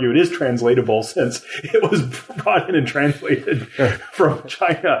would argue it is translatable since it was brought in and translated from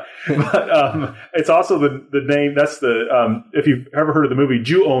China. But it's also the name. That's if you've ever heard of the movie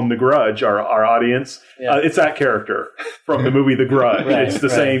Ju-on the Grudge, our audience, it's that character from the movie The Grudge. It's the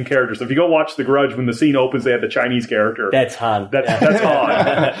same character. So if you go watch The Grudge, when the scene opens, they have the Chinese character. That's Han. That's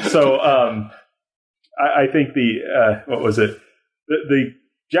Han. So I think what was it? The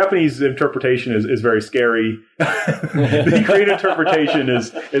Japanese interpretation is very scary. The Korean interpretation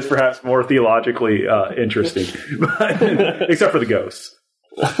is perhaps more theologically interesting, except for the ghosts.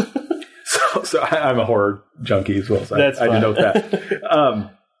 So I'm a horror junkie as well. So I denote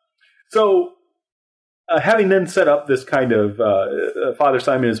that. So having then set up this kind of Father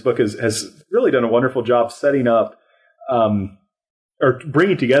Simon in his book has really done a wonderful job setting up or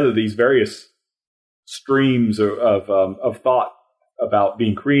bringing together these various streams of thought about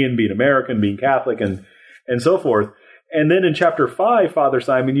being Korean, being American, being Catholic, and so forth. And then in chapter 5, Father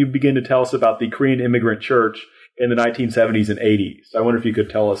Simon, you begin to tell us about the Korean immigrant church in the 1970s and 80s. So I wonder if you could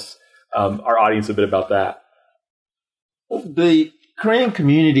tell us, our audience, a bit about that. The Korean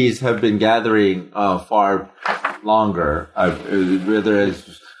communities have been gathering far longer. Whether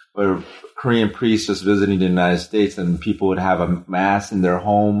where Korean priests just visiting the United States and people would have a mass in their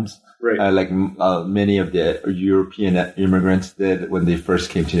homes. Right. Like many of the European immigrants did when they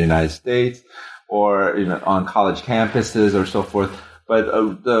first came to the United States, or on college campuses or so forth. But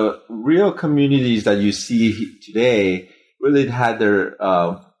the real communities that you see today really had their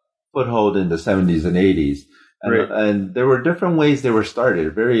foothold in the 70s and 80s. And there were different ways they were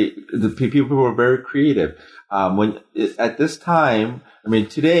started. The people were very creative. At this time,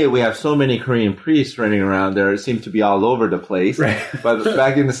 today we have so many Korean priests running around there. It seems to be all over the place. Right. But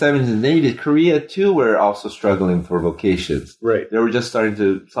back in the 70s and 80s, Korea too were also struggling for vocations. Right. They were just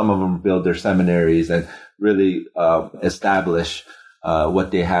starting some of them build their seminaries and really establish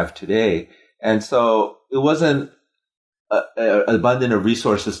what they have today. And so it wasn't abundant of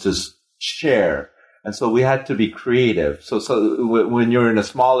resources to share. And so we had to be creative. So when you're in a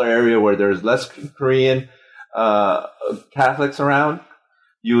smaller area where there's less Korean Catholics around,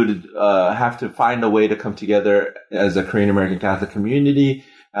 you would have to find a way to come together as a Korean American Catholic community.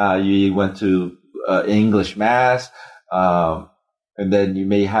 You went to English Mass, and then you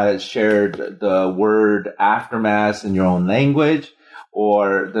may have shared the word after Mass in your own language,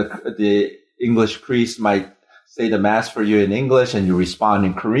 or the English priest might say the Mass for you in English and you respond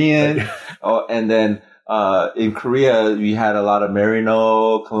in Korean. And then in Korea, we had a lot of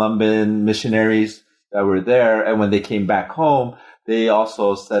Marino, Columban missionaries that were there. And when they came back home, they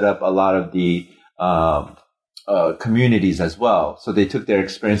also set up a lot of the communities as well. So they took their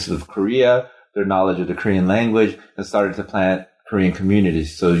experiences of Korea, their knowledge of the Korean language, and started to plant Korean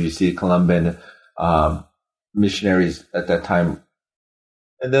communities. So you see Columban missionaries at that time.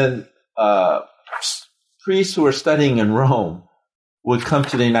 And then priests who were studying in Rome would come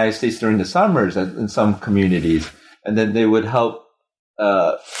to the United States during the summers in some communities, and then they would help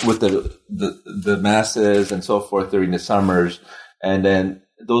with the masses and so forth during the summers. And then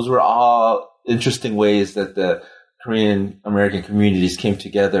those were all interesting ways that the Korean American communities came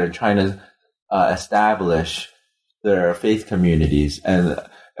together and trying to establish their faith communities. And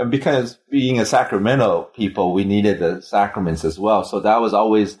because being a Sacramento people, we needed the sacraments as well. So that was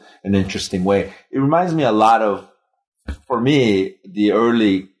always an interesting way. It reminds me a lot of, for me, the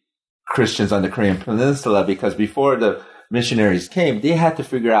early Christians on the Korean Peninsula, because before the missionaries came, they had to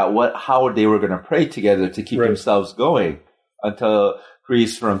figure out how they were going to pray together to keep themselves going until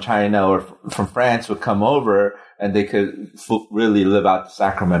priests from China or from France would come over and they could really live out the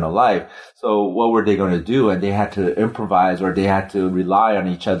sacramental life. So what were they going to do? And they had to improvise, or they had to rely on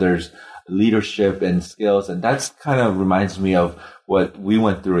each other's leadership and skills. And that's kind of reminds me of what we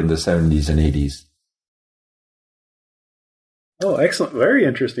went through in the 70s and 80s. Oh, excellent. Very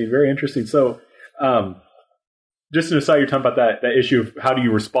interesting. Very interesting. So, just an aside, you're talking about that issue of how do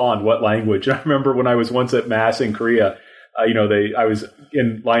you respond, what language. And I remember when I was once at Mass in Korea, I was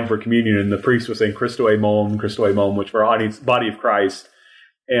in line for communion, and the priest was saying Christo Mom, which for our audience, body of Christ.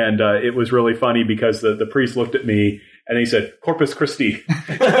 And it was really funny because the priest looked at me And he said, Corpus Christi.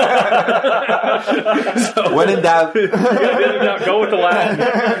 So, when in doubt. Go with the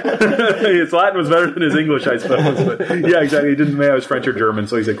Latin. His Latin was better than his English, I suppose. But yeah, exactly. He didn't know it was French or German,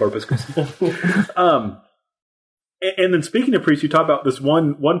 so he said Corpus Christi. And then speaking of priests, you talk about this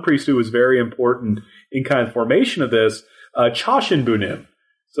one priest who was very important in kind of formation of this, Choshin Bunim.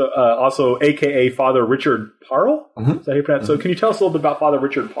 So, also AKA Father Richard Parle. Mm-hmm. Is that how you pronounce it? So can you tell us a little bit about Father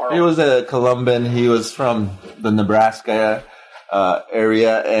Richard Parle? He was a Columban. He was from the Nebraska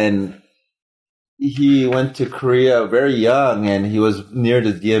area, and he went to Korea very young, and he was near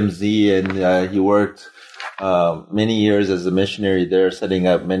the DMZ, and he worked many years as a missionary there, setting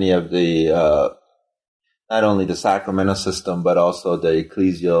up many of the not only the sacramental system, but also the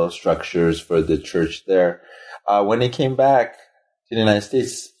ecclesial structures for the church there. When he came back to the United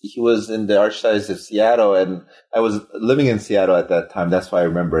States, he was in the Archdiocese of Seattle, and I was living in Seattle at that time. That's why I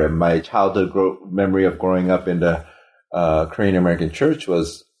remember him. My childhood memory of growing up in the Korean American Church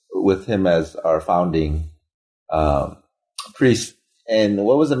was with him as our founding priest. And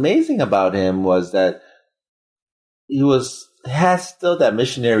what was amazing about him was that he has still that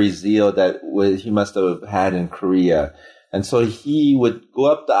missionary zeal that he must have had in Korea. And so he would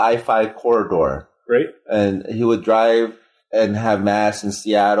go up the I-5 corridor. Right. And he would drive and have Mass in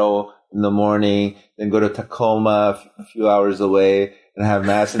Seattle in the morning, then go to Tacoma a few hours away and have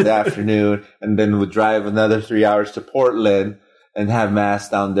Mass in the afternoon, and then would drive another 3 hours to Portland and have Mass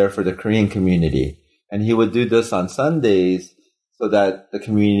down there for the Korean community. And he would do this on Sundays so that the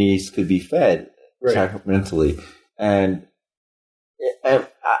communities could be fed sacramentally. And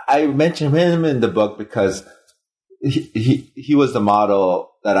I mention him in the book because he was the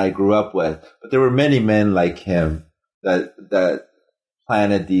model that I grew up with. But there were many men like him that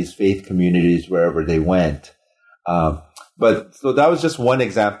planted these faith communities wherever they went. But so that was just one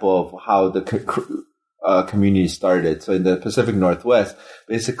example of how the community started. So in the Pacific Northwest,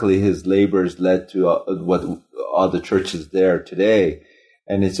 basically his labors led to what all the churches there today.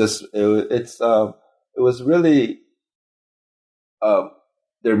 And it was really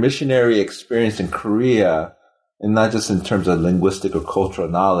their missionary experience in Korea, and not just in terms of linguistic or cultural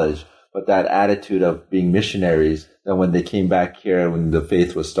knowledge, but that attitude of being missionaries, that when they came back here, when the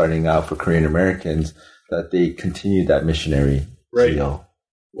faith was starting out for Korean Americans, that they continued that missionary zeal.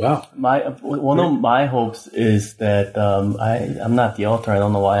 Wow. One of my hopes is that I'm not the author. I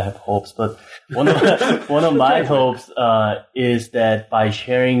don't know why I have hopes, but one of my hopes is that by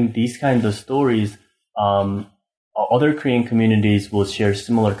sharing these kinds of stories, other Korean communities will share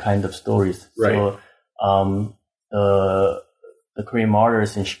similar kind of stories. Right. So the Korean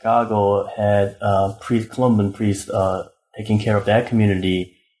martyrs in Chicago had Columban priests taking care of that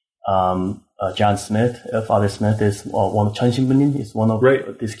community. John Smith, Father Smith is one of Chonshin is one of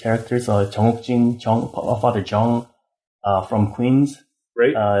these characters. Jung Father Jung from Queens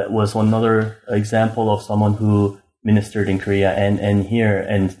was another example of someone who ministered in Korea and here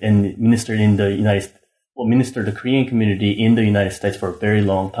and ministered in the ministered the Korean community in the United States for a very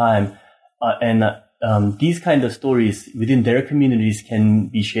long time. These kind of stories within their communities can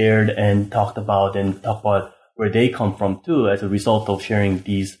be shared and talk about where they come from too, as a result of sharing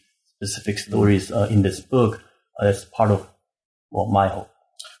these specific stories in this book. That's part of my hope.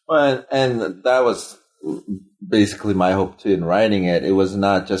 Well, and that was basically my hope too in writing it. It was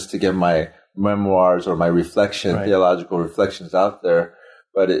not just to get my memoirs or my theological reflections out there,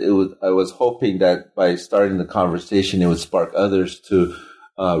 but I was hoping that by starting the conversation, it would spark others to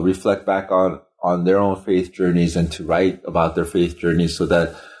reflect back on their own faith journeys and to write about their faith journeys, so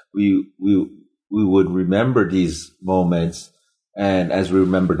that we would remember these moments. And as we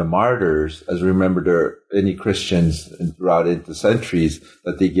remember the martyrs, as we remember any Christians throughout the centuries,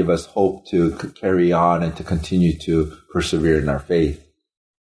 that they give us hope to carry on and to continue to persevere in our faith.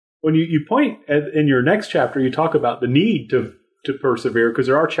 When you point in your next chapter, you talk about the need to persevere, because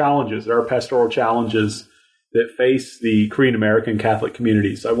there are challenges, there are pastoral challenges that face the Korean American Catholic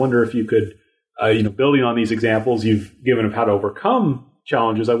community. So I wonder if you could, building on these examples you've given of how to overcome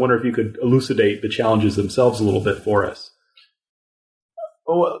challenges, I wonder if you could elucidate the challenges themselves a little bit for us.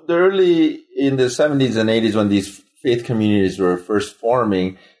 Well, early in the 70s and 80s, when these faith communities were first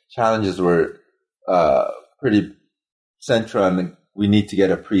forming, challenges were pretty central, and we need to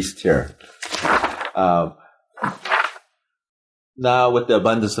get a priest here. Now, with the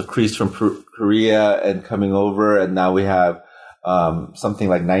abundance of priests from Korea and coming over, and now we have something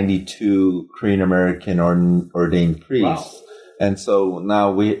like 92 Korean American ordained priests. Wow. And so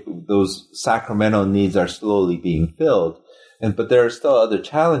now those sacramental needs are slowly being filled. But there are still other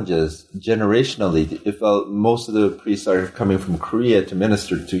challenges generationally. If most of the priests are coming from Korea to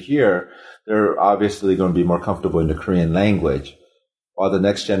minister to here, they're obviously going to be more comfortable in the Korean language, while the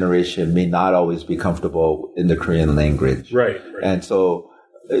next generation may not always be comfortable in the Korean language. Right. And so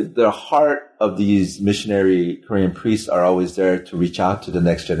the heart of these missionary Korean priests are always there to reach out to the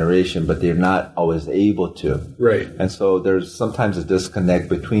next generation, but they're not always able to. Right. And so there's sometimes a disconnect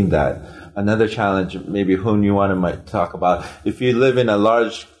between that. Another challenge, maybe Hoon, you might talk about, if you live in a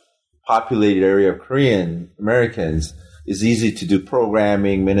large populated area of Korean Americans, it's easy to do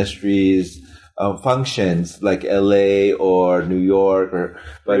programming, ministries, functions like LA or New York,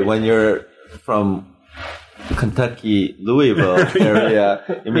 but when you're from Kentucky, Louisville area,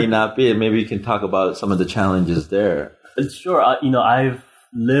 it may not be. Maybe you can talk about some of the challenges there. Sure. I've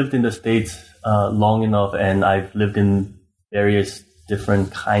lived in the States long enough, and I've lived in various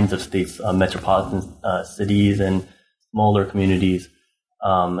different kinds of states, metropolitan cities and smaller communities.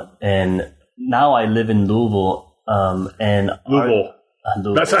 And now I live in Louisville. Louisville.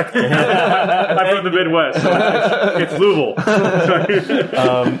 Louisville. That's I'm from the Midwest, so it's Louisville.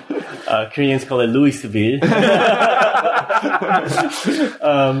 Koreans call it Louisville.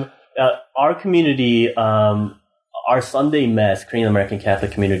 Our community, our Sunday Mass, Korean American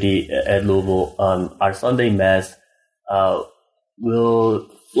Catholic community at Louisville, our Sunday Mass will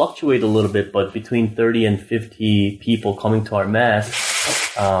fluctuate a little bit, but between 30 and 50 people coming to our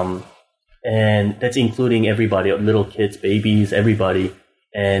Mass. And that's including everybody, little kids, babies, everybody.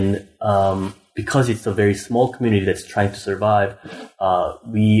 And because it's a very small community that's trying to survive,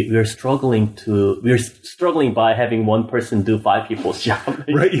 we're struggling by having one person do 5 people's job.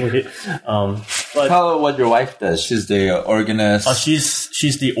 Right. But tell her what your wife does. She's the organist.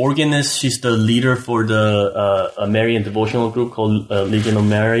 She's the organist. She's the leader for the Marian devotional group called Legion of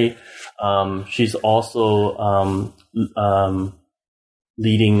Mary. She's also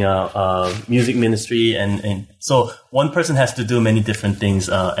leading music ministry, and so one person has to do many different things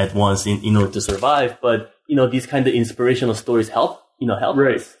at once in order to survive. But these kind of inspirational stories help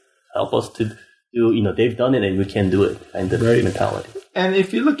us to do. They've done it and we can do it kind of mentality. And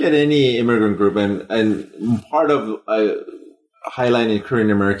if you look at any immigrant group, and part of highlighting Korean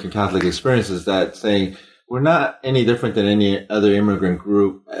American Catholic experience is that saying we're not any different than any other immigrant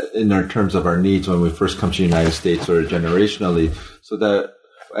group in our terms of our needs when we first come to the United States or generationally. So that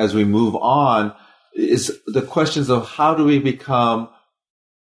as we move on, is the questions of how do we become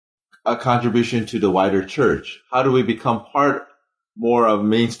a contribution to the wider church? How do we become more of a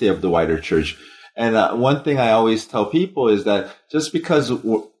mainstay of the wider church? And one thing I always tell people is that just because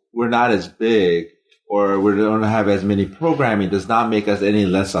we're not as big or we don't have as many programming does not make us any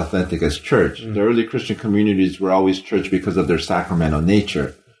less authentic as church. The early Christian communities were always church because of their sacramental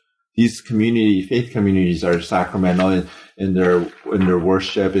nature. These faith communities are sacramental in their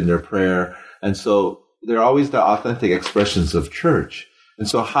worship, in their prayer. And so they're always the authentic expressions of church. And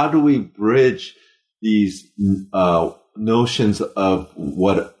so how do we bridge these notions of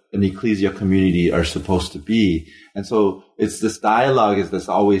what an ecclesial community are supposed to be? And so it's this dialogue that's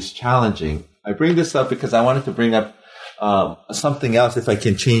always challenging. I bring this up because I wanted to bring up something else, if I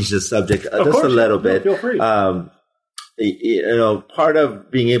can change the subject just a little bit. Feel free. Part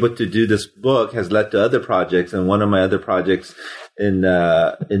of being able to do this book has led to other projects, and one of my other projects in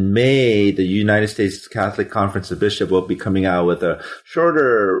May, the United States Catholic Conference of Bishops will be coming out with a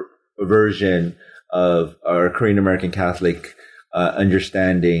shorter version of our Korean American Catholic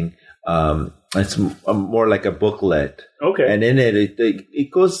understanding. It's more like a booklet. Okay. And in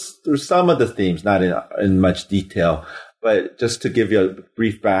it goes through some of the themes, not in much detail, but just to give you a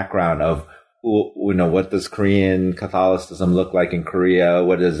brief background of what does Korean Catholicism look like in Korea?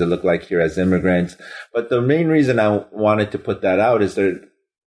 What does it look like here as immigrants? But the main reason I wanted to put that out is there a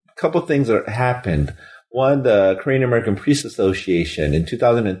couple things that happened. One, the Korean American Priests Association in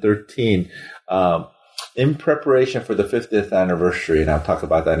 2013, in preparation for the 50th anniversary, and I'll talk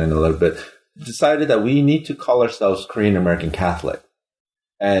about that in a little bit, decided that we need to call ourselves Korean American Catholic.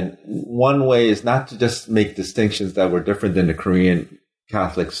 And one way is not to just make distinctions that were different than the Korean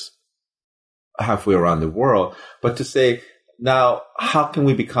Catholics halfway around the world, but to say, now, how can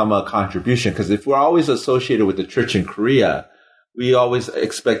we become a contribution? Because if we're always associated with the church in Korea, we always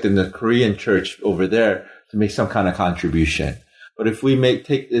expect in the Korean church over there to make some kind of contribution. But if we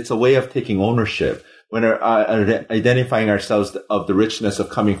it's a way of taking ownership. When we're identifying ourselves of the richness of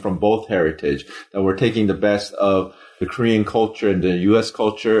coming from both heritage, that we're taking the best of the Korean culture and the U.S.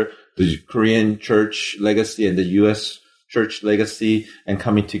 culture, the Korean church legacy and the U.S. church legacy, and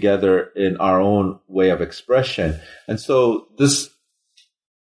coming together in our own way of expression. And so this,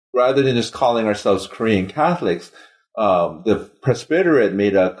 rather than just calling ourselves Korean Catholics, the presbyterate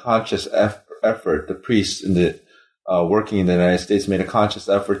made a conscious effort. The priests in the working in the United States made a conscious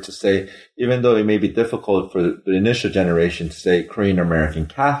effort to say, even though it may be difficult for the initial generation to say Korean American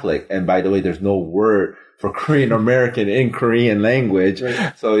Catholic, and by the way, there's no word for Korean American in Korean language,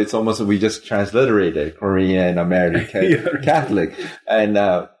 right. So it's almost, we just transliterated Korean American Catholic. And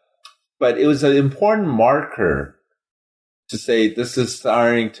but it was an important marker to say this is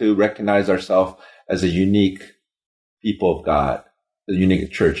starting to recognize ourselves as a unique people of God, the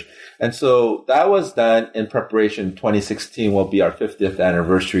unique church. And so that was done in preparation. 2016 will be our 50th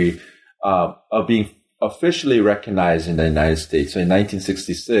anniversary of being officially recognized in the United States. So in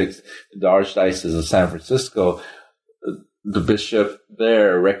 1966, the Archdiocese of San Francisco, the bishop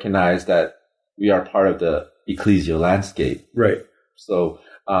there recognized that we are part of the ecclesial landscape. Right. So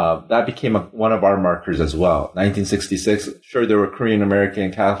that became one of our markers as well. 1966, sure, there were Korean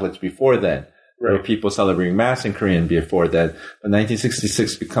American Catholics before then. There were people celebrating Mass in Korean before that. But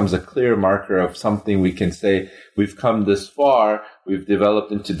 1966 becomes a clear marker of something we can say, we've come this far, we've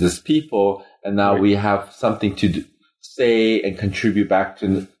developed into this people, and now we have something to say and contribute back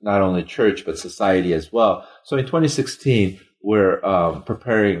to not only church, but society as well. So in 2016, we're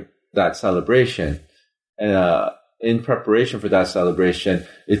preparing that celebration. And in preparation for that celebration,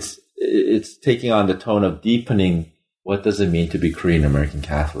 it's taking on the tone of deepening what does it mean to be Korean American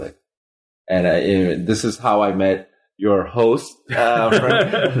Catholic. And this is how I met your host,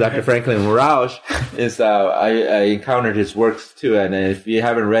 Dr. Franklin Rausch. I encountered his works too, and if you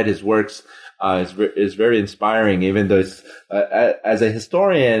haven't read his works, it's very inspiring. Even though it's as a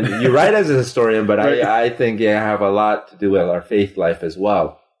historian, you write as a historian, but I think you have a lot to do with our faith life as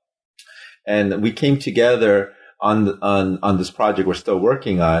well. And we came together on this project we're still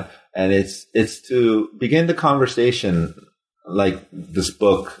working on, and it's to begin the conversation. Like this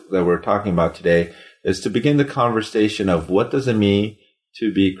book that we're talking about today, is to begin the conversation of what does it mean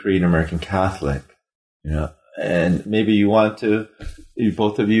to be Korean American Catholic, and maybe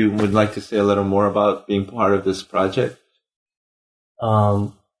both of you would like to say a little more about being part of this project.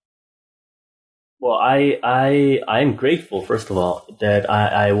 Well, I'm grateful, first of all, that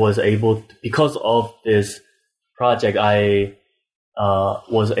I was able to, because of this project, I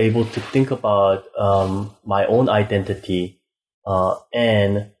was able to think about my own identity.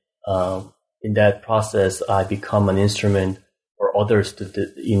 And in that process, I become an instrument for others to,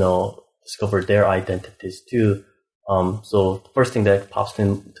 discover their identities too. So the first thing that pops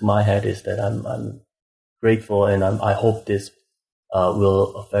into my head is that I'm grateful, and I hope this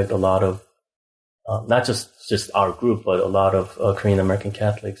will affect a lot of not just our group, but a lot of Korean American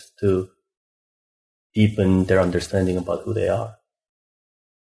Catholics to deepen their understanding about who they are.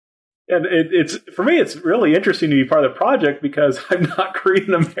 And it's for me, it's really interesting to be part of the project because I'm not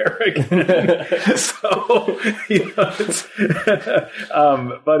Korean American, so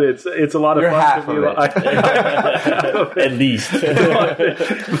but it's a lot of You're fun half to be of it. At least.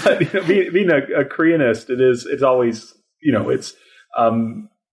 But being a Koreanist, it's always it's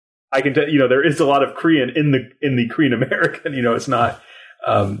I can tell there is a lot of Korean in the Korean American. It's not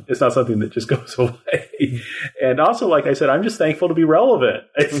something that just goes away. And also, like I said, I'm just thankful to be relevant.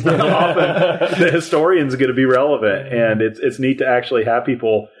 It's not often the historian's going to be relevant. And it's neat to actually have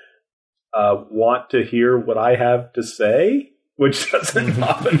people want to hear what I have to say, which doesn't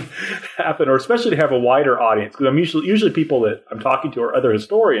often happen, or especially to have a wider audience. Because I'm usually people that I'm talking to are other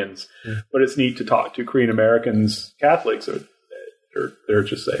historians, but it's neat to talk to Korean Americans, Catholics, or they're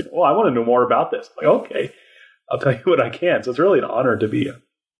just saying, "Oh, I want to know more about this." I'm like, okay. I'll tell you what I can. So it's really an honor to be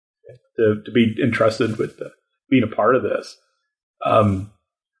entrusted with being a part of this. Well,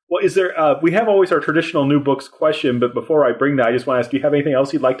 is there? We have always our traditional new books question, but before I bring that, I just want to ask: do you have anything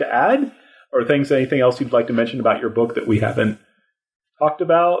else you'd like to add, or anything else you'd like to mention about your book that we haven't talked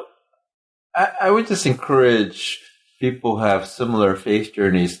about? I would just encourage people who have similar faith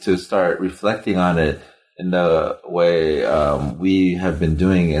journeys to start reflecting on it in the way we have been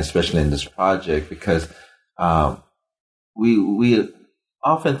doing, especially in this project, because. We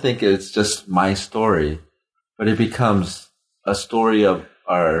often think it's just my story, but it becomes a story of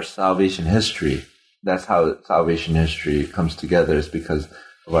our salvation history. That's how salvation history comes together, is because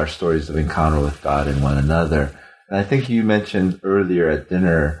of our stories of encounter with God and one another. And I think you mentioned earlier at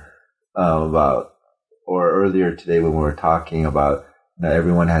dinner or earlier today when we were talking about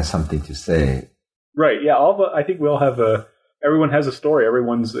everyone has something to say. Right. Yeah. I think we all have everyone has a story.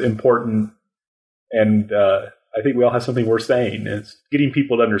 Everyone's important. And I think we all have something we're saying. And it's getting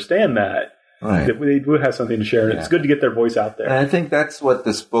people to understand that they do have something to share. And it's good to get their voice out there. And I think that's what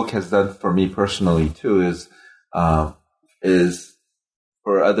this book has done for me personally, too, is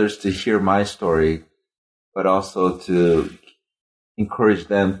for others to hear my story but also to encourage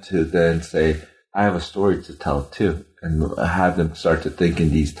them to then say, I have a story to tell too, and have them start to think in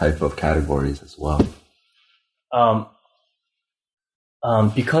these type of categories as well.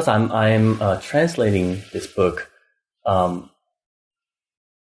 Because I'm translating this book, I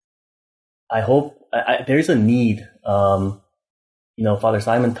hope there is a need. Father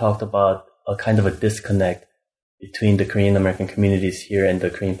Simon talked about a kind of a disconnect between the Korean American communities here and the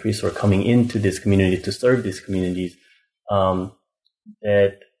Korean priests who are coming into this community to serve these communities. I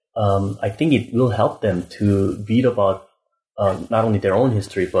think it will help them to read about not only their own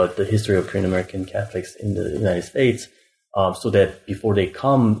history, but the history of Korean American Catholics in the United States, so that before they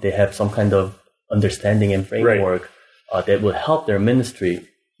come, they have some kind of understanding and framework that will help their ministry,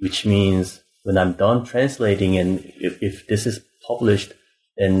 which means when I'm done translating, and if this is published,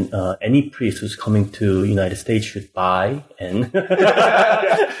 then any priest who's coming to United States should buy and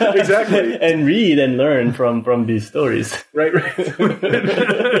exactly and read and learn from these stories. Right.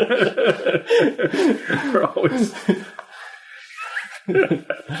 We're always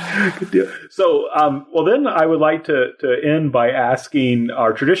good deal. So, well, then I would like to end by asking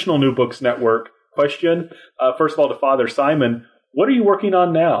our traditional New Books Network question. First of all, to Father Simon, what are you working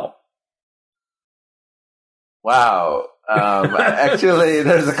on now? Wow. Actually,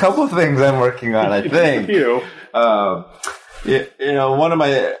 there's a couple of things I'm working on, I think. One of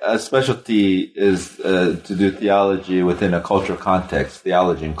my specialty is to do theology within a cultural context,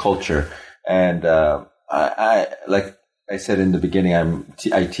 theology and culture. And I like I said in the beginning,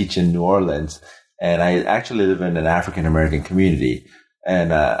 I teach in New Orleans, and I actually live in an African American community.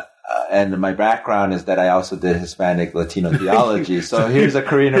 And my background is that I also did Hispanic Latino theology. So here's a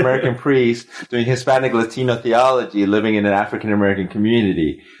Korean American priest doing Hispanic Latino theology, living in an African American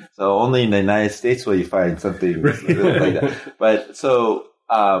community. So only in the United States will you find something like that. But so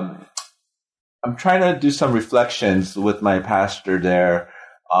I'm trying to do some reflections with my pastor there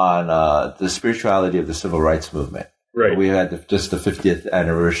on the spirituality of the civil rights movement. Right. We had just the 50th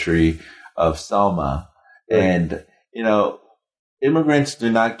anniversary of Selma, and immigrants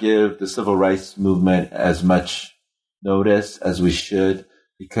do not give the civil rights movement as much notice as we should,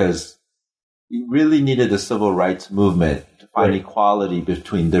 because we really needed the civil rights movement to find equality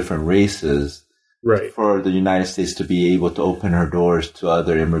between different races for the United States to be able to open her doors to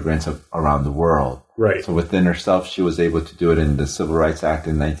other immigrants around the world. Right. So within herself, she was able to do it in the Civil Rights Act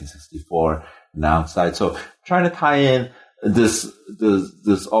in 1964 and outside. So trying to tie in this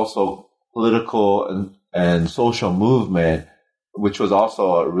also political and social movement, which was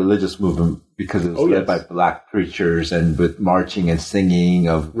also a religious movement because it was led by Black preachers and with marching and singing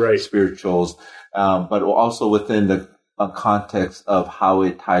of spirituals, but also within the context of how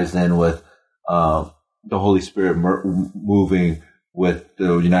it ties in with the Holy Spirit moving with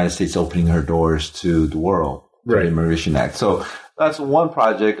the United States opening her doors to the world, to the Immigration Act. So that's one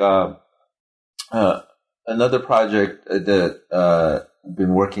project. Another project that I've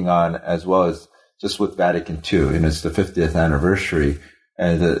been working on as well as just with Vatican II, and it's the 50th anniversary,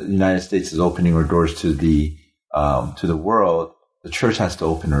 and the United States is opening her doors to the world. The church has to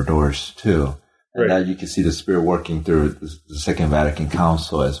open her doors too, and now you can see the Spirit working through the Second Vatican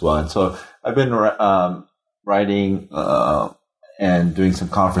Council as well. And so I've been writing and doing some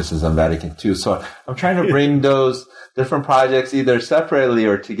conferences on Vatican II. So I'm trying to bring those different projects either separately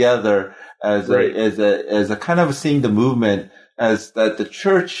or together as a kind of seeing the movement as that the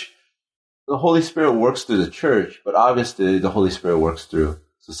church. The Holy Spirit works through the church, but obviously the Holy Spirit works through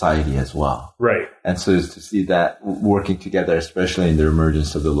society as well. Right. And so to see that working together, especially in the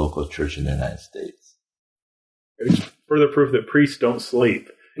emergence of the local church in the United States. It's further proof that priests don't sleep.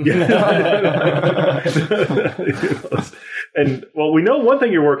 And, well, we know one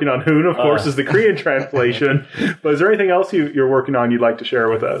thing you're working on, Hoon, of course, is the Korean translation. But is there anything else you're working on you'd like to share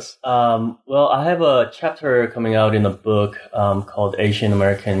with us? Well, I have a chapter coming out in a book called Asian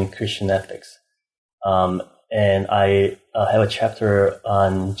American Christian Ethics. And I have a chapter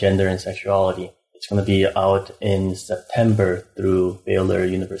on gender and sexuality. It's going to be out in September through Baylor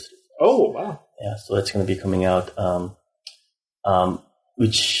University. Oh, wow. Yeah, so it's going to be coming out,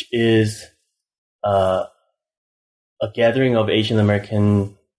 which is a gathering of Asian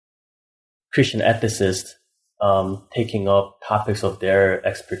American Christian ethicists taking up topics of their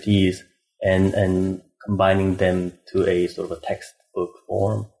expertise and combining them to a sort of a textbook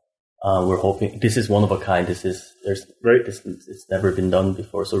form. We're hoping this is one of a kind. It's never been done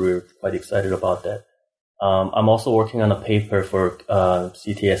before, so we're quite excited about that. I'm also working on a paper for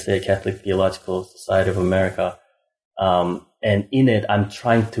CTSA, Catholic Theological Society of America, and in it, I'm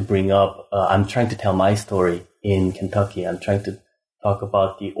trying to tell my story in Kentucky. I'm trying to talk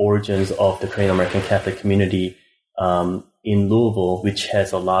about the origins of the Korean American Catholic community in Louisville, which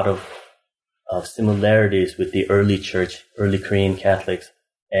has a lot of similarities with the early church, early Korean Catholics,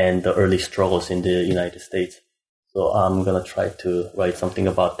 and the early struggles in the United States. So I'm going to try to write something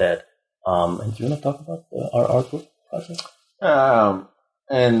about that. And do you want to talk about our book project?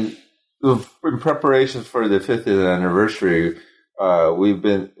 And in preparation for the 50th anniversary,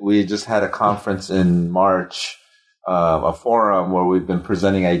 we just had a conference in March, a forum where we've been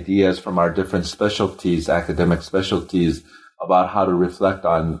presenting ideas from our different specialties, academic specialties, about how to reflect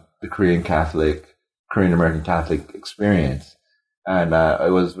on the Korean American Catholic experience. And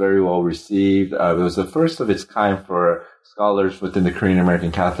it was very well received. It was the first of its kind for scholars within the Korean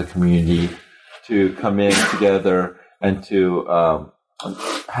American Catholic community to come in together and to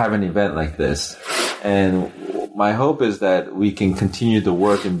have an event like this. And my hope is that we can continue the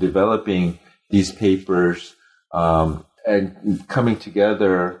work in developing these papers and coming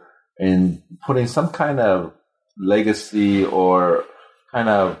together and putting some kind of legacy or kind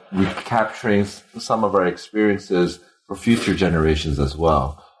of recapturing some of our experiences for future generations as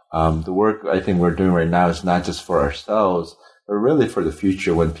well. The work I think we're doing right now is not just for ourselves, but really for the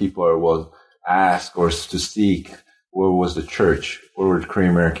future when people will ask or to seek, where was the church? Where were the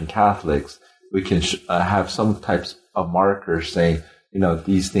Korean American Catholics? We can have some types of markers saying,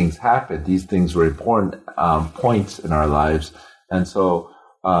 these things happened. These things were important points in our lives. And so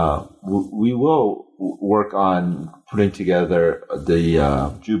we will work on putting together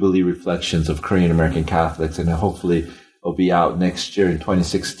the Jubilee Reflections of Korean American Catholics, and hopefully it'll be out next year in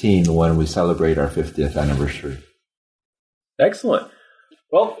 2016 when we celebrate our 50th anniversary. Excellent.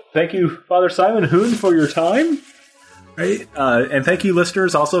 Well, thank you, Father Simon Hoon, for your time. Right? And thank you,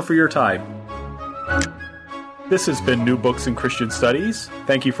 listeners, also for your time. This has been New Books in Christian Studies.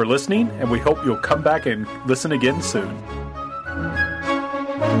 Thank you for listening, and we hope you'll come back and listen again soon.